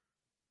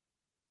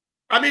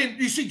 I mean,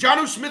 you see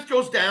Jonnu Smith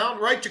goes down,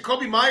 right?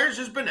 Jacoby Myers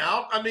has been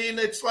out. I mean,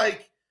 it's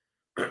like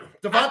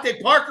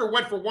Devontae Parker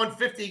went for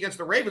 150 against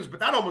the Ravens, but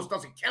that almost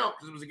doesn't count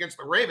because it was against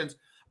the Ravens.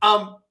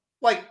 And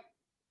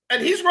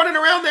he's running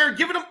around there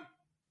giving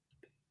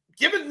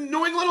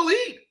New England a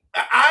lead.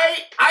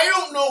 I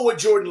don't know what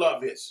Jordan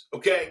Love is,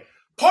 okay?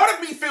 Part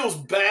of me feels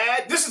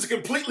bad. This is a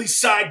completely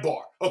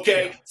sidebar,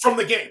 okay, from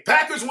the game.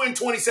 Packers win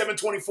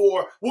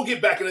 27-24. We'll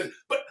get back into it.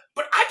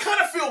 But I kind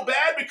of feel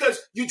bad because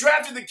you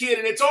drafted the kid,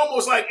 and it's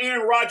almost like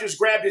Aaron Rodgers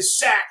grabbed his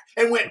sack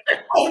and went,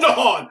 hold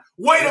on,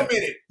 wait a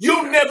minute.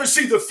 You'll never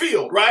see the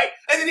field, right?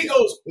 And then he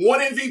goes, 1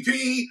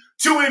 MVP,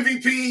 2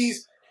 MVPs.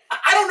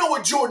 I don't know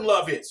what Jordan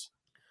Love is.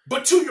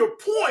 But to your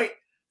point,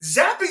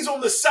 Zappi's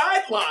on the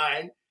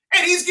sideline,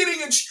 and he's getting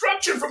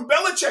instruction from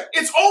Belichick.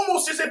 It's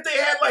almost as if they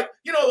had, like,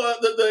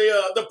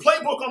 the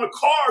playbook on a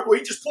card where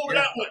he just pulled it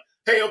out and went,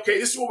 hey, okay,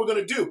 this is what we're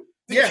going to do.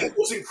 The kid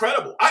was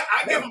incredible. I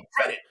give him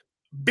credit.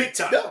 Big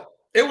time. Yeah.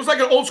 It was like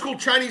an old school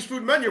Chinese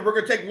food menu. We're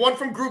going to take 1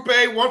 from Group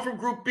A, 1 from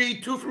Group B,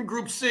 2 from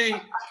Group C,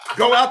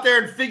 go out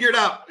there and figure it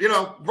out.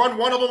 Run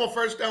one of them on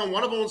first down,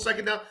 one of them on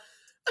second down.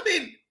 I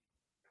mean,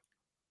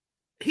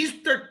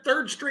 he's their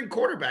third string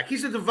quarterback.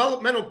 He's a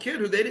developmental kid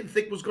who they didn't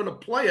think was going to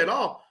play at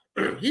all.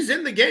 He's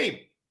in the game.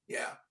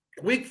 Yeah.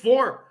 Week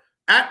 4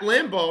 at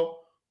Lambeau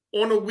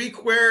on a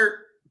week where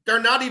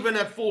they're not even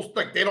at full,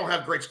 like they don't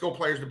have great skill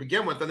players to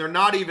begin with, and they're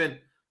not even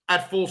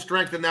at full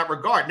strength in that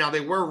regard. Now, they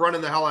were running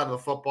the hell out of the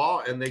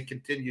football, and they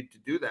continued to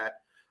do that.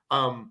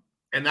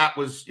 And that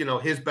was,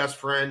 his best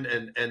friend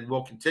and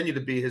will continue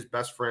to be his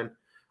best friend.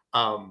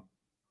 But,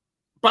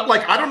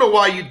 I don't know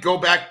why you'd go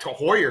back to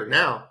Hoyer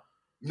now.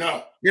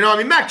 No.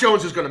 Mac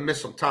Jones is going to miss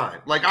some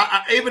time.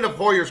 Even if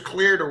Hoyer's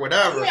cleared or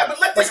whatever. Yeah,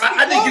 but let this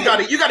I think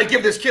you got to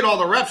give this kid all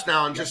the reps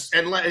now and just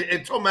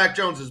until Mac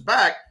Jones is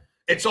back.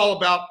 It's all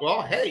about,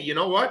 well, hey, you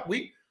know what?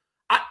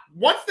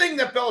 One thing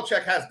that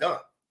Belichick has done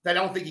that I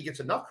don't think he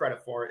gets enough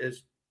credit for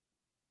is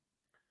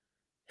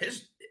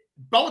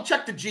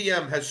Belichick, the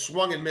GM, has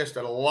swung and missed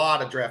at a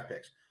lot of draft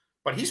picks,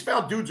 but he's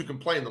found dudes who can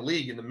play in the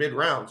league in the mid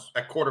rounds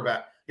at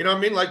quarterback. You know what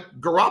I mean? Like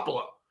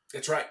Garoppolo.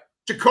 That's right.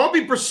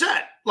 Jacoby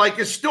Brissett,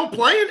 is still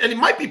playing, and he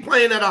might be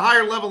playing at a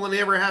higher level than he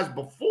ever has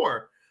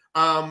before.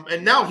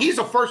 And now he's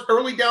a first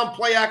early down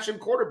play action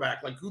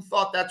quarterback. Who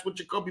thought that's what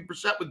Jacoby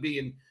Brissett would be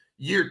in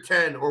year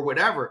 10 or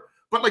whatever?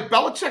 But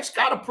Belichick's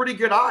got a pretty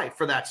good eye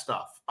for that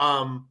stuff.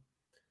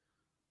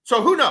 So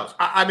who knows?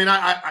 I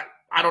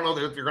don't know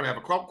that you're going to have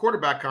a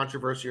quarterback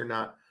controversy or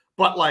not.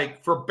 But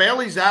for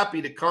Bailey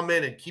Zappi to come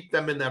in and keep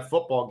them in that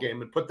football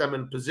game and put them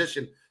in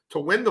position to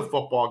win the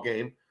football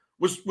game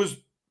was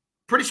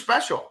pretty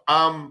special.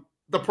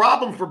 The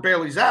problem for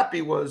Bailey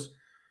Zappi was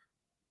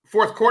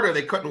fourth quarter,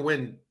 they couldn't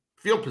win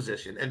field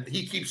position. And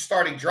he keeps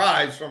starting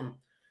drives from,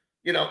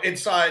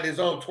 inside his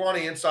own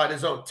 20, inside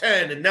his own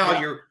 10. And now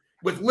you're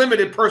with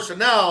limited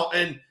personnel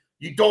and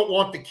you don't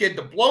want the kid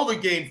to blow the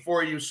game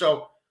for you.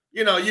 So,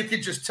 you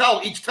could just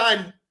tell each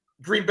time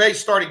Green Bay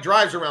starting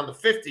drives around the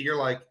 50, you're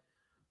like,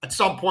 at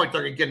some point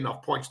they're going to get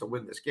enough points to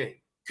win this game.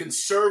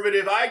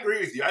 Conservative. I agree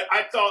with you.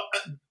 I thought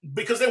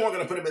because they weren't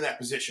going to put him in that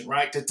position,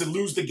 right, to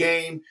lose the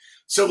game.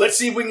 So let's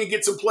see if we can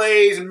get some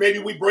plays and maybe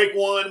we break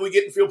one, we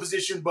get in field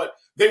position, but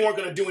they weren't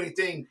going to do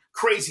anything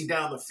crazy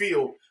down the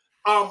field.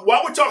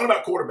 While we're talking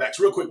about quarterbacks,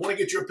 real quick, want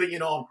to get your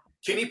opinion on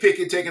Kenny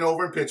Pickett taking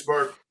over in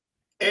Pittsburgh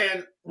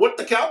and what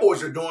the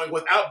Cowboys are doing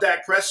without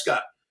Dak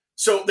Prescott.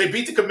 So they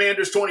beat the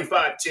Commanders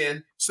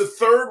 25-10. It's the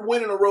third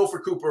win in a row for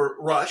Cooper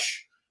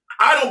Rush.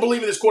 I don't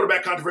believe in this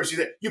quarterback controversy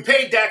that you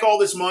paid Dak all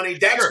this money.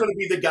 Dak's going to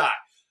be the guy.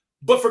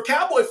 But for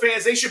Cowboy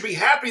fans, they should be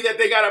happy that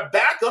they got a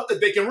backup that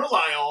they can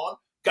rely on.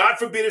 God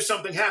forbid if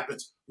something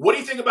happens. What do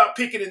you think about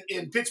Pickett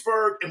in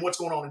Pittsburgh and what's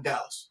going on in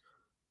Dallas?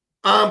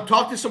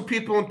 Talked to some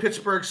people in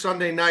Pittsburgh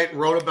Sunday night,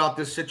 wrote about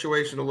this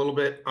situation a little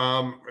bit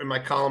in my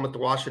column at the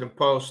Washington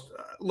Post.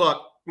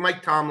 Look,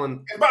 Mike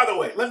Tomlin. And by the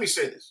way, let me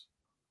say this.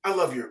 I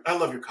love your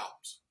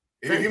columns.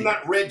 If you've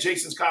not read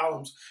Jason's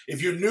columns,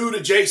 if you're new to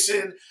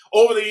Jason,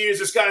 over the years,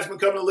 this guy's been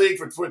coming to the league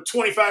for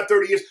 25,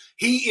 30 years.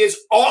 He is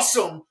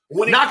awesome.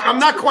 I'm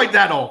not quite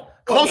that old.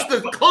 Close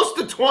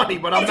to 20,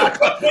 but I'm not.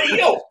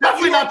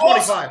 Definitely not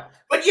 25.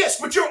 But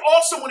yes, but you're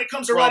also, when it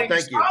comes to writing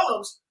these you.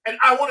 columns, and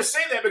I want to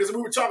say that because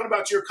we were talking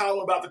about your column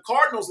about the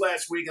Cardinals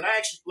last week, and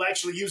I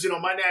actually use it on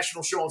my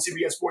national show on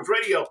CBS Sports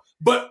Radio.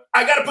 But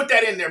I got to put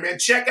that in there, man.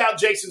 Check out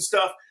Jason's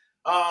stuff.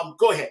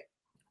 Go ahead.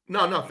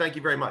 No, thank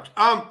you very much.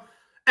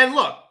 And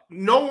look,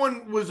 no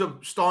one was a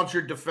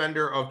stauncher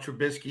defender of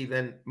Trubisky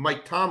than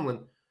Mike Tomlin,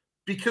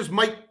 because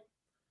Mike,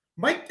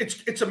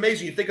 it's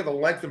amazing. You think of the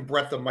length and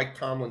breadth of Mike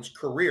Tomlin's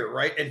career,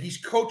 right? And he's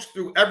coached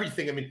through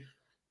everything. I mean,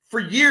 for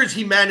years,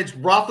 he managed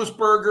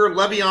Roethlisberger,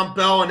 Le'Veon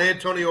Bell, and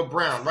Antonio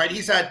Brown, right?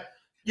 He's had,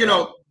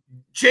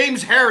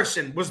 James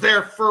Harrison was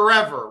there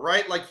forever,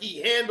 right? Like,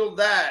 he handled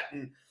that.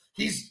 And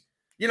he's,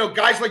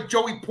 guys like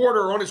Joey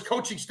Porter on his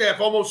coaching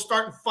staff almost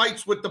starting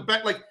fights with the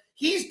bet. Like,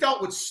 he's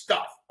dealt with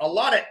stuff, a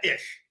lot of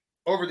ish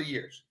over the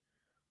years.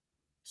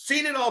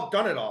 Seen it all,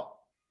 done it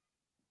all.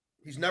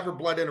 He's never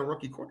bled in a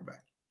rookie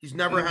quarterback. He's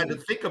never had to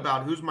think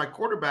about who's my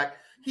quarterback.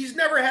 He's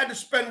never had to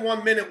spend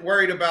 1 minute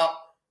worried about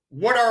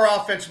what our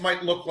offense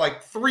might look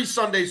like 3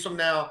 Sundays from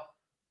now,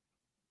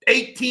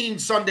 18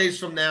 Sundays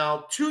from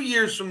now, 2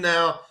 years from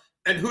now,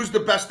 and who's the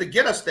best to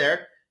get us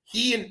there.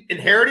 He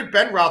inherited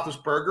Ben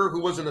Roethlisberger,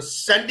 who was an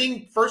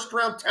ascending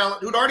first-round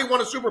talent who'd already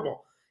won a Super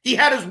Bowl. He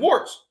had his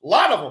warts, a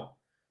lot of them.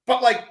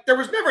 But, there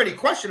was never any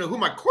question of who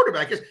my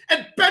quarterback is.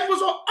 And Ben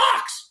was an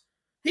ox.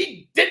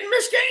 He didn't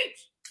miss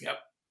games. Yep.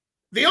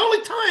 The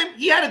only time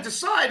he had to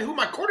decide who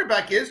my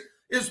quarterback is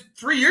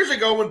 3 years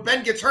ago when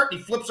Ben gets hurt and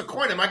he flips a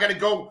coin. Am I going to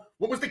go,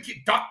 what was the kid,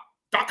 Duck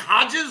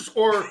Hodges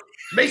or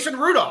Mason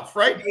Rudolph,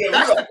 right?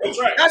 Yeah,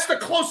 that's the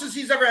closest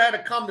he's ever had to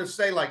come to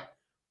say,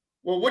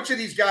 well, which of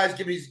these guys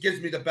gives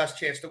me the best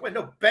chance to win?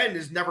 No, Ben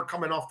is never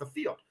coming off the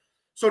field.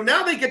 So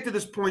now they get to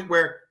this point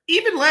where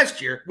even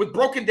last year with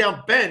broken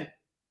down Ben,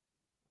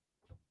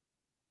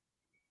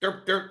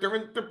 they're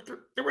in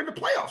the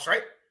playoffs,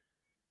 right?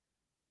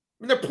 I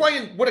mean, they're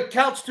playing what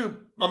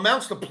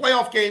amounts to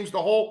playoff games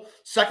the whole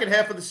second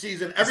half of the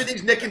season.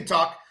 Everything's nick and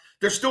tuck.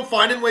 They're still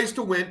finding ways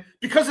to win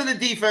because of the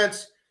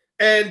defense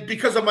and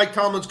because of Mike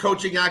Tomlin's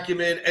coaching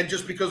acumen, and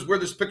just because we're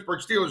the Pittsburgh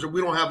Steelers and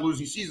we don't have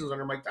losing seasons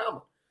under Mike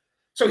Tomlin.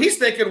 So he's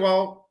thinking,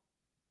 well,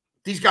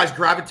 these guys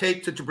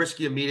gravitate to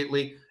Trubisky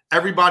immediately.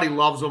 Everybody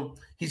loves him.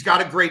 He's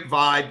got a great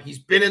vibe. He's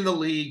been in the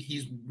league.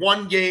 He's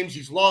won games.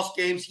 He's lost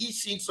games.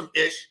 He's seen some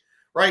ish,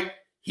 right?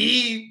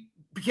 He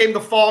became the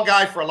fall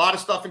guy for a lot of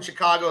stuff in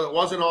Chicago that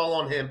wasn't all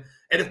on him.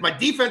 And if my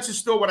defense is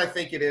still what I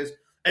think it is,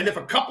 and if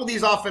a couple of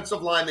these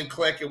offensive linemen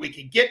click and we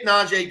can get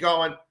Najee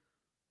going,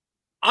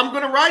 I'm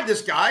going to ride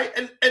this guy.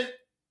 And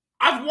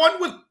I've won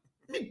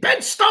with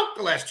Ben stunk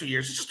the last 2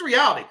 years. It's just a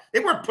reality.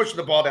 They weren't pushing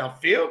the ball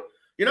downfield.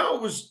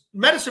 It was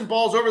medicine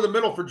balls over the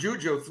middle for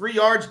Juju. 3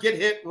 yards, get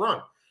hit,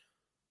 run.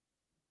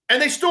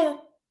 And they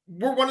still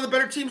were one of the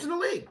better teams in the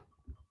league.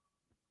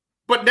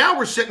 But now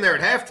we're sitting there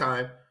at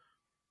halftime,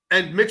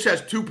 and Mitch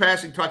has 2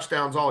 passing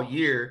touchdowns all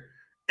year,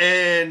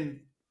 and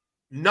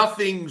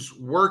nothing's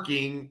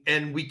working,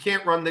 and we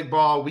can't run the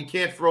ball. We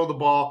can't throw the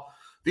ball.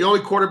 The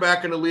only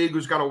quarterback in the league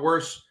who's got a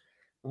worse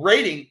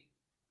rating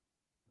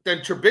than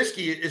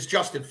Trubisky is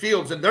Justin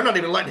Fields, and they're not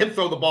even letting him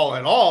throw the ball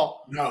at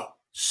all. No.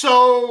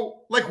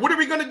 So, what are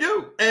we going to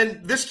do?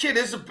 And this kid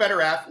is a better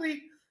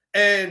athlete,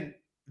 and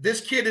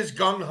this kid is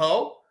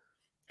gung-ho,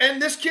 and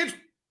this kid's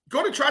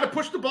going to try to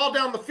push the ball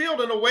down the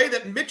field in a way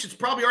that Mitch has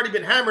probably already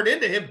been hammered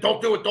into him.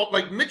 Don't do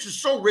it. Mitch is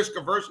so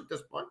risk-averse at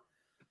this point.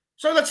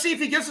 So let's see if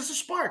he gives us a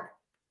spark.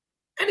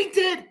 And he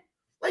did.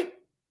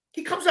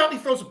 He comes out and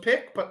he throws a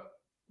pick, but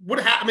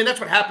that's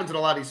what happens in a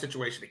lot of these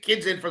situations. The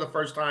kid's in for the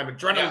first time,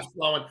 adrenaline's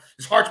flowing,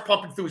 his heart's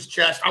pumping through his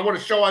chest. I want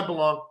to show I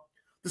belong.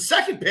 The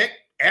second pick,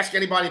 ask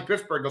anybody in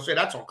Pittsburgh, they'll say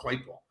that's on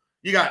Claypool.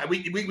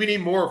 We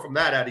need more from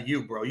that out of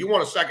you, bro. You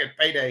want a second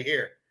payday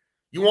here.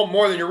 You want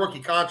more than your rookie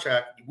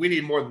contract. We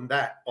need more than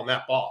that on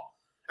that ball.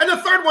 And the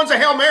third one's a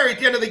Hail Mary at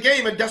the end of the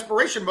game in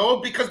desperation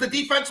mode because the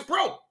defense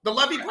broke. The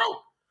levee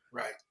broke.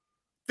 Right.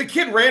 The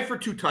kid ran for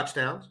 2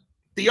 touchdowns.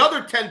 The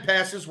other 10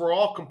 passes were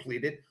all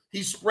completed.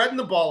 He's spreading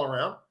the ball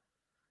around.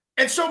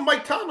 And so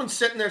Mike Tomlin's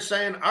sitting there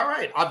saying, all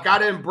right, I've got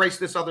to embrace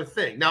this other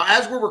thing. Now,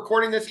 as we're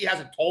recording this, he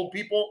hasn't told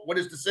people what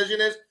his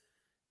decision is.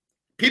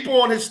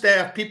 People on his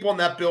staff, people in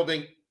that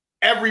building,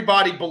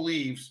 everybody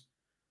believes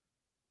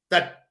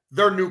that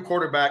their new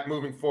quarterback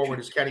moving forward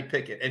is Kenny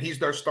Pickett, and he's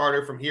their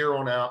starter from here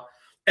on out.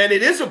 And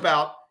it is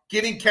about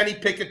getting Kenny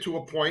Pickett to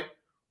a point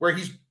where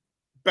he's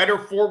better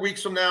 4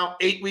 weeks from now,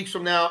 8 weeks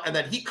from now, and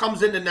that he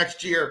comes into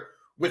next year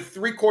with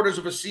 3/4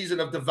 of a season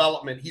of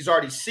development. He's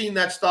already seen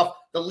that stuff.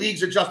 The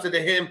league's adjusted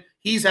to him.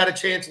 He's had a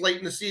chance late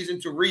in the season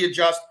to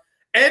readjust.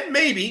 And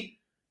maybe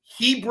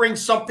he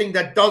brings something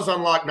that does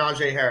unlock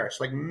Najee Harris.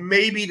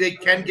 Maybe they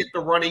can get the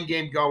running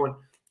game going.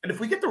 And if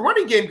we get the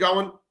running game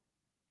going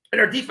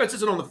and our defense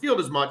isn't on the field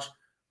as much,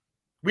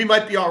 we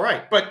might be all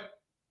right. But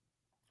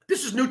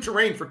this is new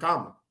terrain for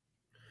Tomlin.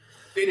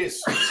 It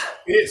is.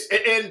 It is.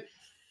 And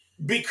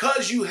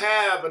because you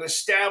have an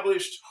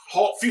established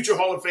future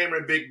Hall of Famer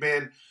in Big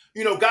Ben,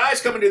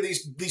 guys coming to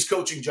these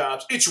coaching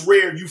jobs, it's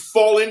rare you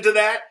fall into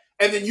that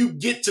and then you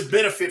get to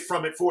benefit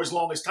from it for as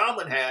long as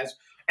Tomlin has.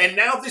 And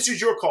now this is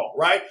your call,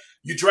 right?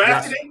 You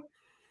drafted him.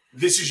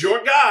 This is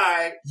your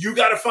guy. You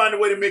got to find a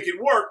way to make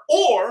it work.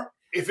 Or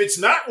if it's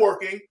not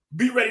working,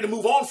 be ready to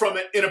move on from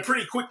it in a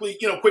pretty quick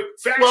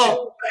fashion.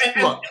 Well,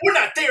 and we're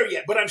not there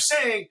yet, but I'm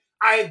saying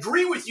I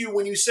agree with you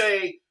when you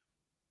say,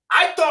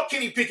 I thought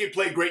Kenny Pickett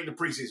played great in the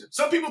preseason.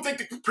 Some people think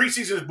the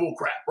preseason is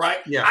bullcrap, right?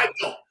 Yeah. I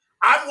don't.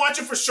 I'm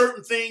watching for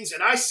certain things,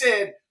 and I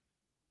said,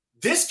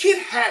 this kid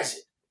has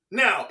it.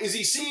 Now, is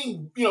he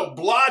seeing,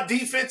 blah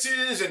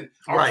defenses and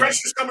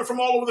pressures coming from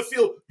all over the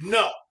field?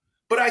 No.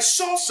 But I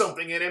saw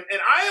something in him, and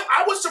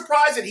I was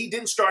surprised that he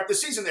didn't start the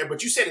season there.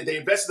 But you said it. They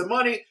invested the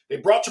money. They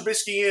brought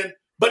Trubisky in.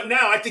 But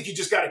now I think you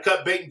just got to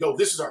cut bait and go,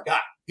 this is our guy.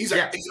 He's our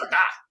guy.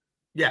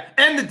 Yeah,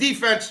 and the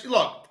defense,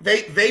 look,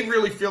 they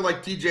really feel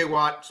like TJ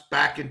Watt's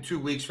back in 2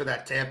 weeks for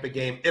that Tampa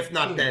game. If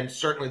not then,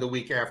 certainly the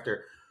week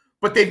after.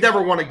 But they've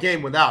never won a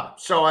game without him.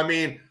 So, I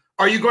mean,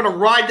 are you going to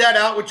ride that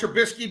out with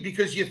Trubisky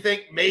because you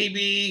think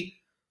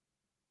maybe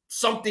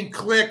something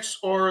clicks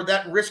or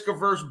that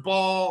risk-averse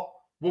ball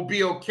will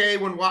be okay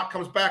when Watt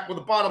comes back? Well,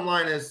 the bottom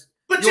line is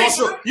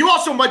you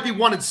also might be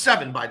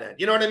 1-7 by then.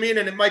 You know what I mean?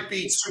 And it might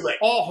be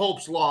all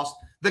hopes lost.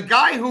 The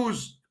guy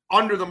who's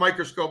under the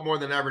microscope more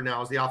than ever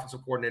now is the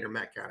offensive coordinator,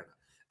 Matt Canada.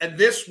 And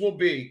this will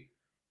be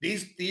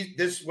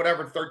this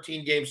whatever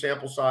 13-game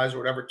sample size or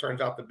whatever it turns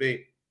out to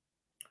be.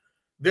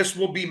 This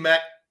will be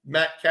Matt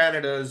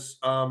Canada's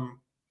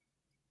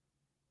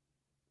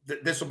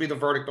this will be the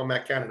verdict on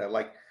Matt Canada.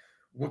 Like,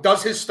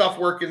 does his stuff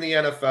work in the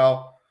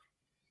NFL?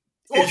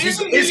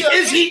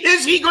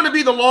 Is he going to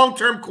be the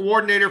long-term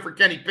coordinator for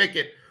Kenny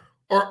Pickett,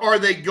 or are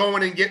they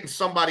going and getting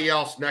somebody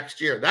else next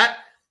year? That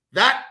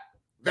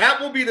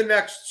will be the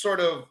next sort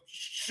of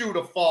shoe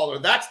to fall, or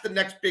that's the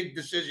next big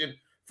decision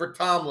for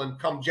Tomlin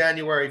come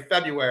January,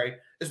 February.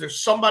 Is there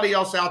somebody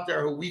else out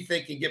there who we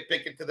think can get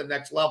Pickett to the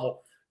next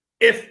level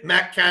if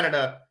Matt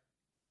Canada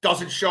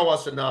doesn't show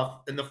us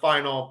enough in the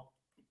final,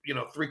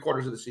 3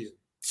 quarters of the season?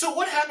 So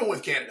what happened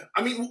with Canada?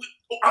 I mean,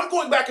 I'm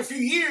going back a few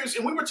years,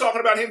 and we were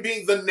talking about him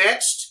being the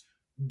next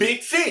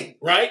big thing,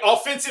 right?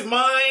 Offensive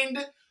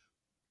mind.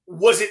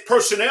 Was it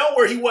personnel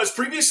where he was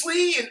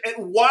previously,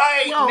 and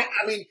why? Well,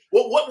 I mean,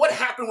 what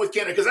happened with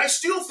Canada? Because I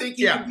still think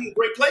he can be a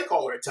great play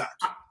caller at times.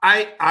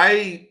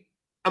 I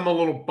am a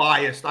little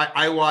biased.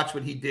 I watched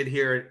what he did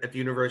here at the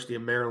University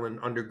of Maryland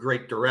under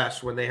great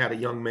duress when they had a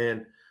young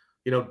man,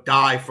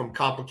 die from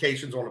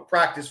complications on a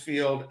practice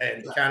field,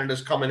 and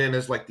Canada's coming in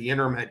as like the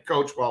interim head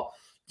coach while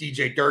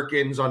DJ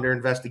Durkin's under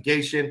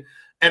investigation.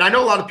 And I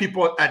know a lot of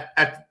people at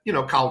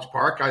College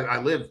Park. I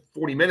live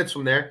 40 minutes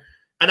from there.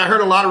 And I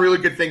heard a lot of really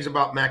good things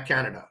about Matt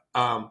Canada.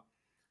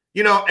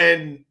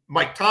 And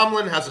Mike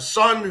Tomlin has a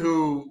son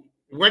who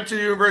went to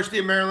the University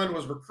of Maryland,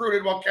 was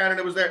recruited while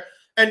Canada was there.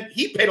 And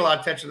he paid a lot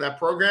of attention to that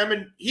program.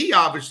 And he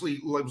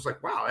obviously was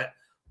like, wow,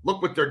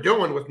 look what they're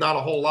doing with not a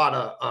whole lot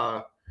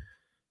of,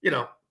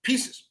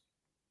 pieces.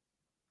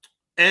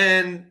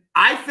 And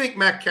I think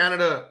Matt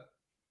Canada,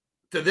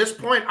 to this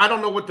point, I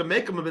don't know what to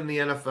make of him in the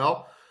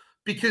NFL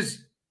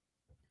because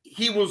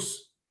he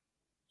was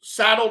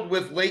saddled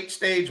with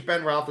late-stage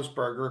Ben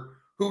Roethlisberger,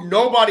 who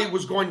nobody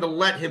was going to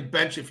let him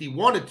bench if he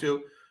wanted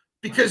to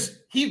because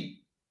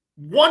he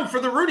won for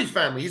the Rooney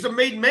family. He's a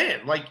made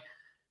man. Like,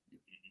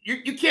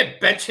 you can't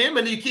bench him,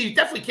 and you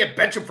definitely can't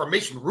bench him for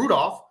Mason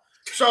Rudolph.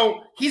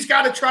 So he's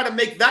got to try to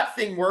make that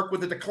thing work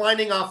with a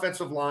declining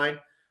offensive line.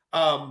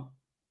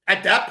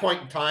 At that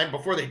point in time,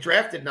 before they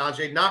drafted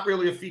Najee, not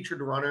really a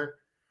featured runner.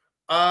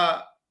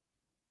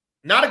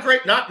 Not a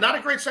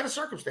great set of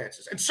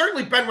circumstances. And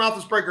certainly Ben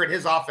Roethlisberger and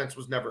his offense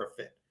was never a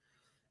fit.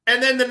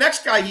 And then the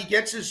next guy he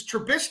gets is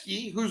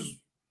Trubisky, who's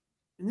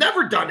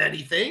never done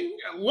anything,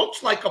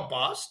 looks like a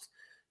bust.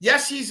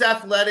 Yes, he's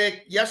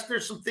athletic. Yes,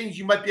 there's some things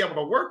you might be able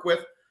to work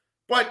with.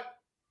 But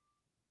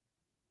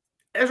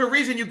there's a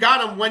reason you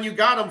got him when you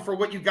got him for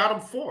what you got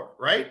him for,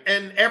 right?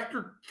 And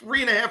after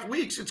 3.5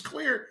 weeks, it's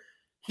clear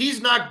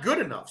he's not good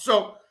enough.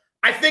 So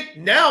I think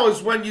now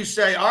is when you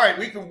say, all right,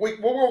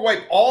 we'll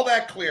wipe all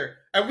that clear.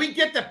 And we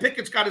get that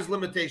Pickett's got his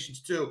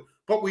limitations too.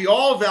 But we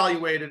all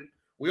evaluated.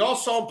 We all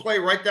saw him play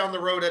right down the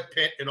road at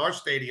Pitt in our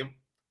stadium.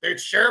 They'd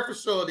share a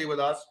facility with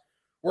us.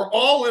 We're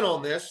all in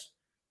on this.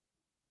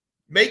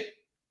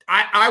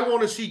 I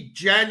want to see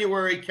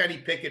January Kenny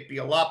Pickett be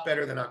a lot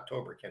better than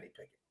October Kenny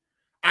Pickett.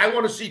 I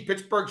want to see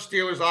Pittsburgh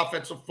Steelers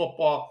offensive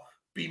football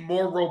be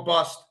more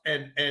robust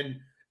and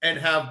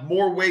have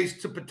more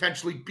ways to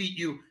potentially beat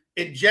you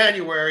in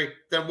January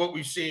than what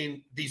we've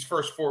seen these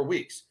first 4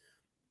 weeks.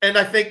 And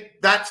I think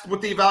that's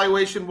what the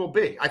evaluation will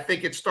be. I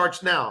think it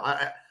starts now.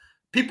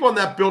 People in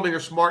that building are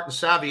smart and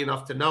savvy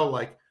enough to know,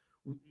 like,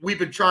 we've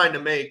been trying to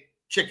make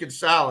chicken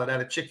salad out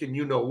of chicken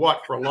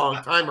you-know-what for a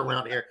long time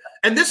around here.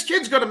 And this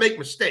kid's going to make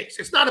mistakes.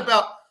 It's not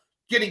about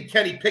getting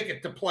Kenny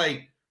Pickett to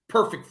play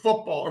perfect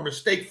football or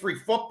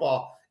mistake-free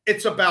football.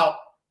 It's about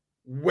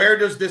where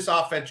does this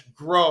offense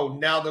grow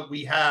now that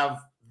we have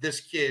this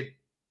kid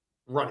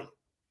running.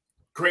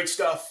 Great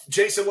stuff.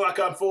 Jason Lock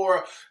on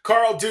 4,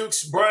 Carl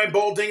Dukes, Brian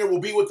Baldinger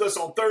will be with us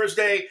on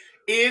Thursday.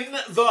 In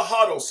the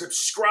Huddle.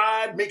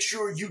 Subscribe. Make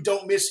sure you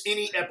don't miss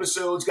any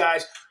episodes,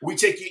 guys. We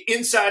take you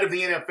inside of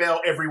the NFL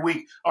every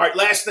week. All right,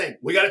 last thing.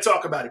 We got to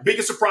talk about it.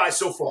 Biggest surprise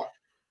so far.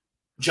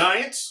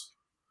 Giants,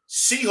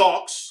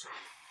 Seahawks,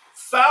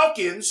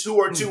 Falcons,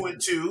 who are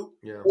 2-2,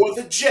 or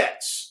the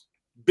Jets.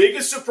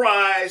 Biggest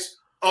surprise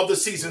of the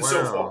season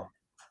so far.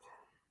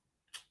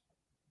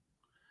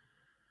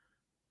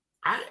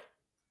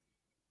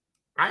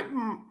 I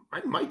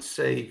might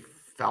say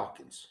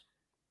Falcons.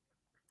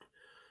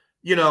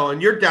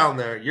 And you're down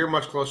there. You're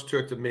much closer to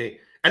it than me.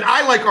 And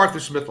I like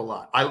Arthur Smith a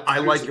lot. I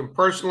like him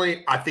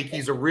personally. I think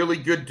he's a really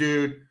good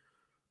dude.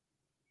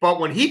 But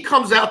when he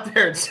comes out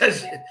there and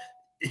says,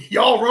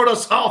 y'all wrote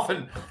us off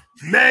in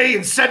May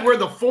and said we're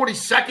the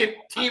 42nd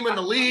team in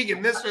the league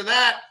and this or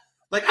that,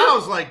 I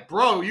was like,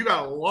 bro, you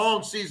got a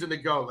long season to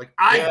go.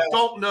 I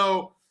don't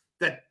know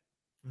that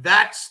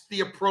that's the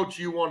approach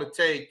you want to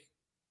take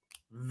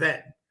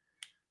then.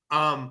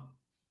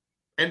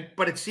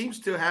 But it seems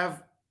to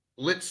have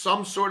lit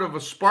some sort of a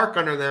spark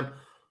under them.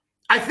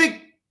 I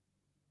think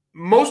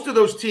most of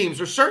those teams,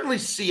 or certainly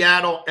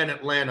Seattle and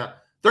Atlanta,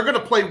 they're going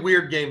to play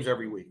weird games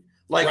every week.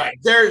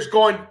 It's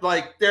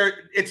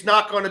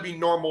not going to be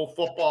normal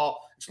football.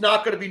 It's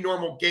not going to be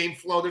normal game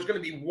flow. There's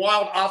going to be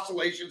wild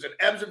oscillations and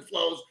ebbs and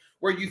flows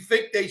where you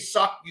think they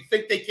suck, you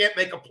think they can't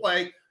make a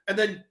play, and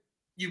then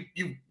you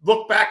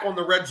look back on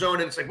the red zone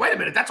and it's like, wait a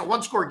minute, that's a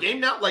one-score game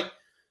now?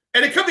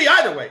 And it could be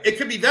either way. It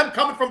could be them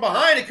coming from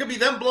behind. It could be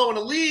them blowing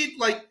a lead.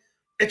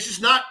 It's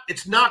just not.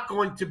 It's not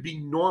going to be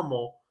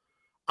normal.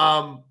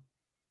 And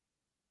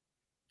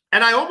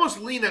I almost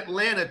lean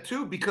Atlanta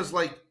too because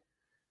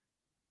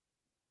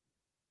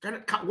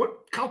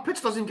Kyle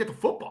Pitts doesn't even get the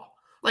football.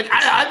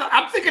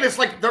 I'm thinking it's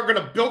like they're going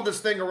to build this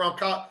thing around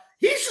Kyle.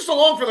 He's just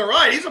along for the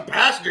ride. He's a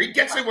passenger. He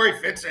gets in where he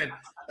fits in.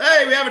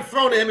 Hey, we haven't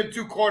thrown to him in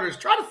 2 quarters.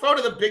 Try to throw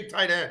to the big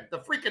tight end,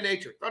 the freak of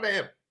nature. Throw to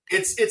him.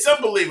 It's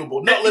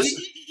unbelievable. No,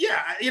 listen.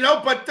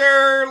 But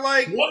they're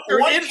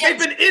they've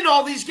been in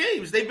all these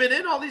games. They've been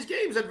in all these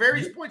games at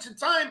various points in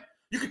time.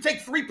 You could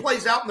take 3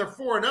 plays out and they're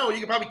 4-0. You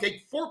could probably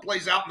take 4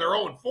 plays out and they're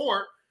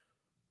 0-4.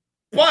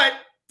 But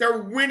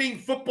they're winning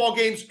football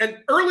games. And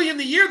early in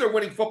the year, they're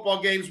winning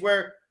football games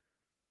where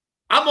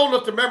I'm old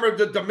enough to remember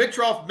the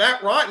Dimitrov,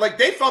 Matt Ryan.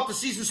 They thought the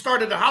season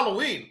started at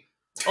Halloween.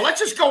 Well, let's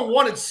just go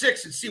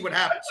 1-6 and see what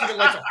happens. See if it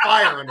lights a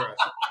fire under us.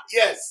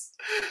 Yes,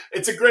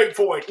 it's a great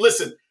point.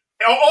 Listen.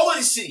 All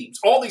these teams,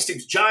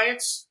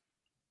 Giants,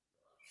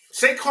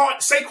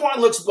 Saquon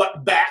looks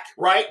back,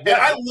 right? And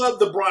I love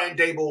the Brian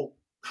Daboll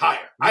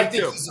hire. I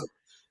think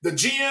the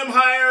GM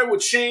hire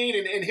with Shane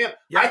and him,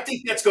 I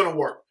think that's going to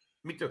work.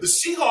 Me too. The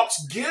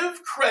Seahawks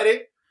give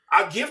credit.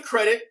 I give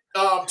credit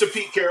to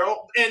Pete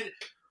Carroll. And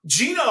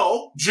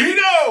Geno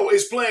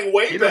is playing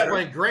way better. They're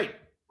playing great.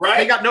 Right?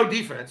 They got no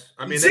defense.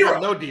 They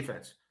got no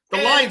defense. The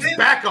Lions'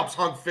 backups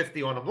hung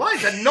 50 on them. The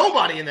Lions had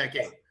nobody in that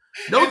game.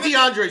 No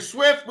DeAndre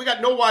Swift. We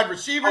got no wide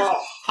receivers.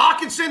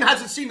 Hawkinson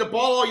hasn't seen the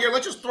ball all year.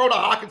 Let's just throw to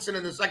Hawkinson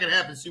in the second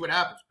half and see what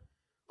happens.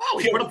 Oh,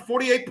 he put up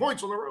 48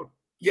 points on the road.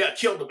 Yeah,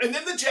 killed him. And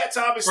then the Jets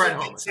obviously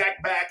get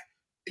Zach back.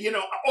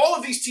 All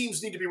of these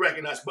teams need to be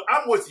recognized. But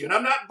I'm with you, and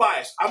I'm not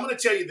biased. I'm going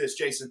to tell you this,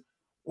 Jason.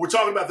 We're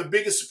talking about the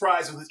biggest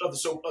surprise of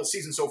the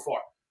season so far.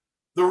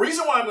 The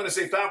reason why I'm going to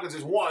say Falcons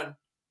is, one,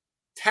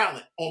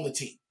 talent on the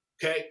team,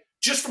 okay?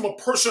 Just from a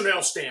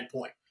personnel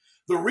standpoint.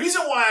 The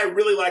reason why I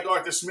really like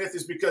Arthur Smith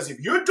is because if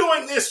you're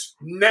doing this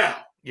now,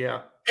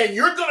 and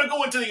you're going to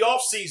go into the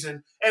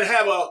offseason and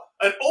have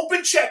an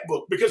open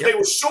checkbook because they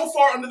were so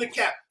far under the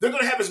cap, they're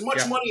going to have as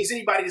much money as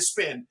anybody to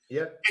spend.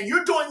 And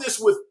you're doing this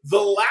with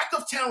the lack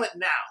of talent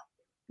now.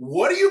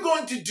 What are you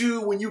going to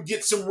do when you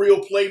get some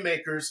real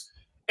playmakers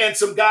and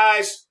some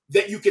guys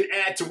that you can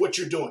add to what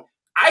you're doing?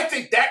 I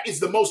think that is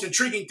the most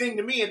intriguing thing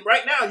to me. And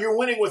right now you're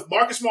winning with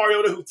Marcus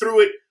Mariota, who threw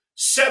it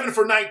 7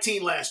 for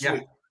 19 last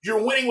week.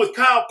 You're winning with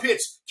Kyle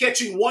Pitts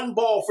catching 1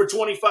 ball for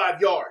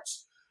 25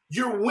 yards.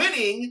 You're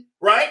winning,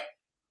 right?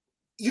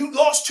 You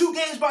lost 2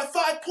 games by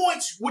 5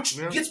 points, which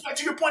gets back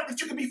to your point that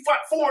you can be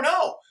 4-0.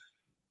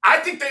 I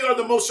think they are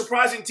the most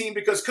surprising team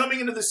because coming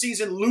into the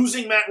season,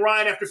 losing Matt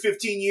Ryan after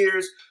 15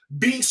 years,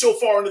 being so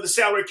far under the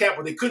salary cap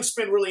where they couldn't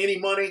spend really any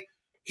money,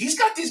 he's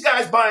got these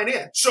guys buying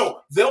in.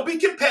 So they'll be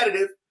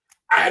competitive.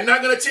 I'm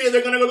not going to tell you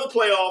they're going to go to the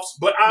playoffs,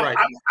 but I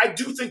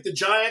do think the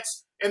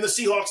Giants and the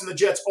Seahawks and the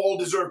Jets all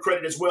deserve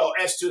credit as well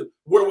as to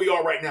where we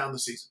are right now in the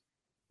season.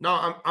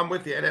 No, I'm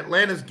with you. And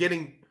Atlanta's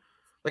getting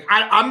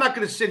I'm not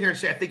going to sit here and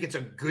say I think it's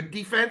a good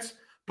defense,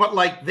 but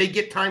they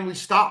get timely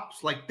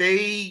stops.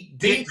 They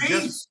Dean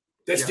Pease.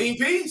 That's Dean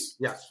Pease.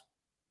 Yes.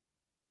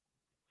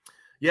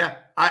 Yeah,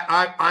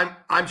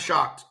 I'm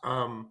shocked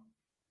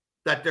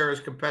that they're as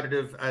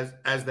competitive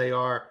as they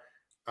are,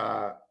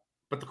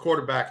 but the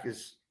quarterback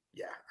is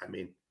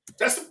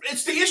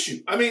it's the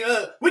issue.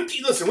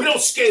 We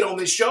don't skate on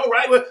this show,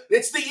 right? But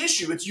it's the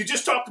issue. You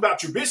just talked about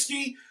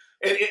Trubisky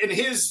and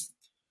his,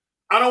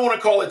 I don't want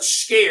to call it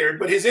scared,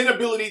 but his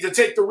inability to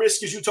take the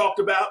risk as you talked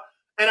about.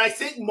 And I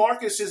think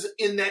Marcus is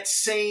in that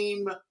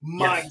same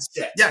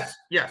mindset. Yes.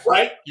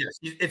 Right? Yes.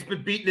 It's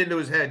been beaten into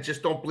his head.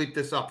 Just don't bleep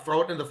this up.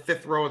 Throw it in the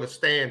 5th row of the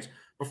stands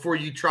before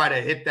you try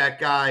to hit that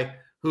guy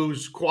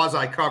who's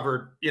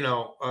quasi-covered,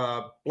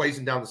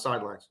 blazing down the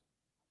sidelines.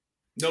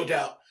 No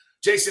doubt.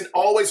 Jason,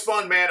 always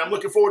fun, man. I'm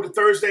looking forward to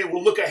Thursday.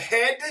 We'll look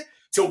ahead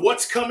to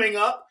what's coming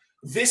up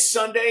this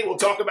Sunday. We'll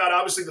talk about,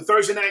 obviously, the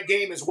Thursday night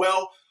game as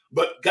well.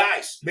 But,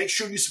 guys, make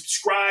sure you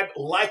subscribe,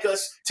 like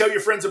us, tell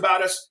your friends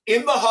about us.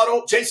 In the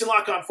Huddle, Jason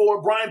Lock on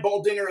 4, Brian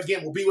Baldinger,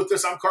 again, will be with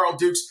us. I'm Carl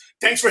Dukes.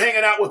 Thanks for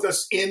hanging out with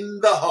us in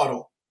the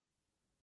Huddle.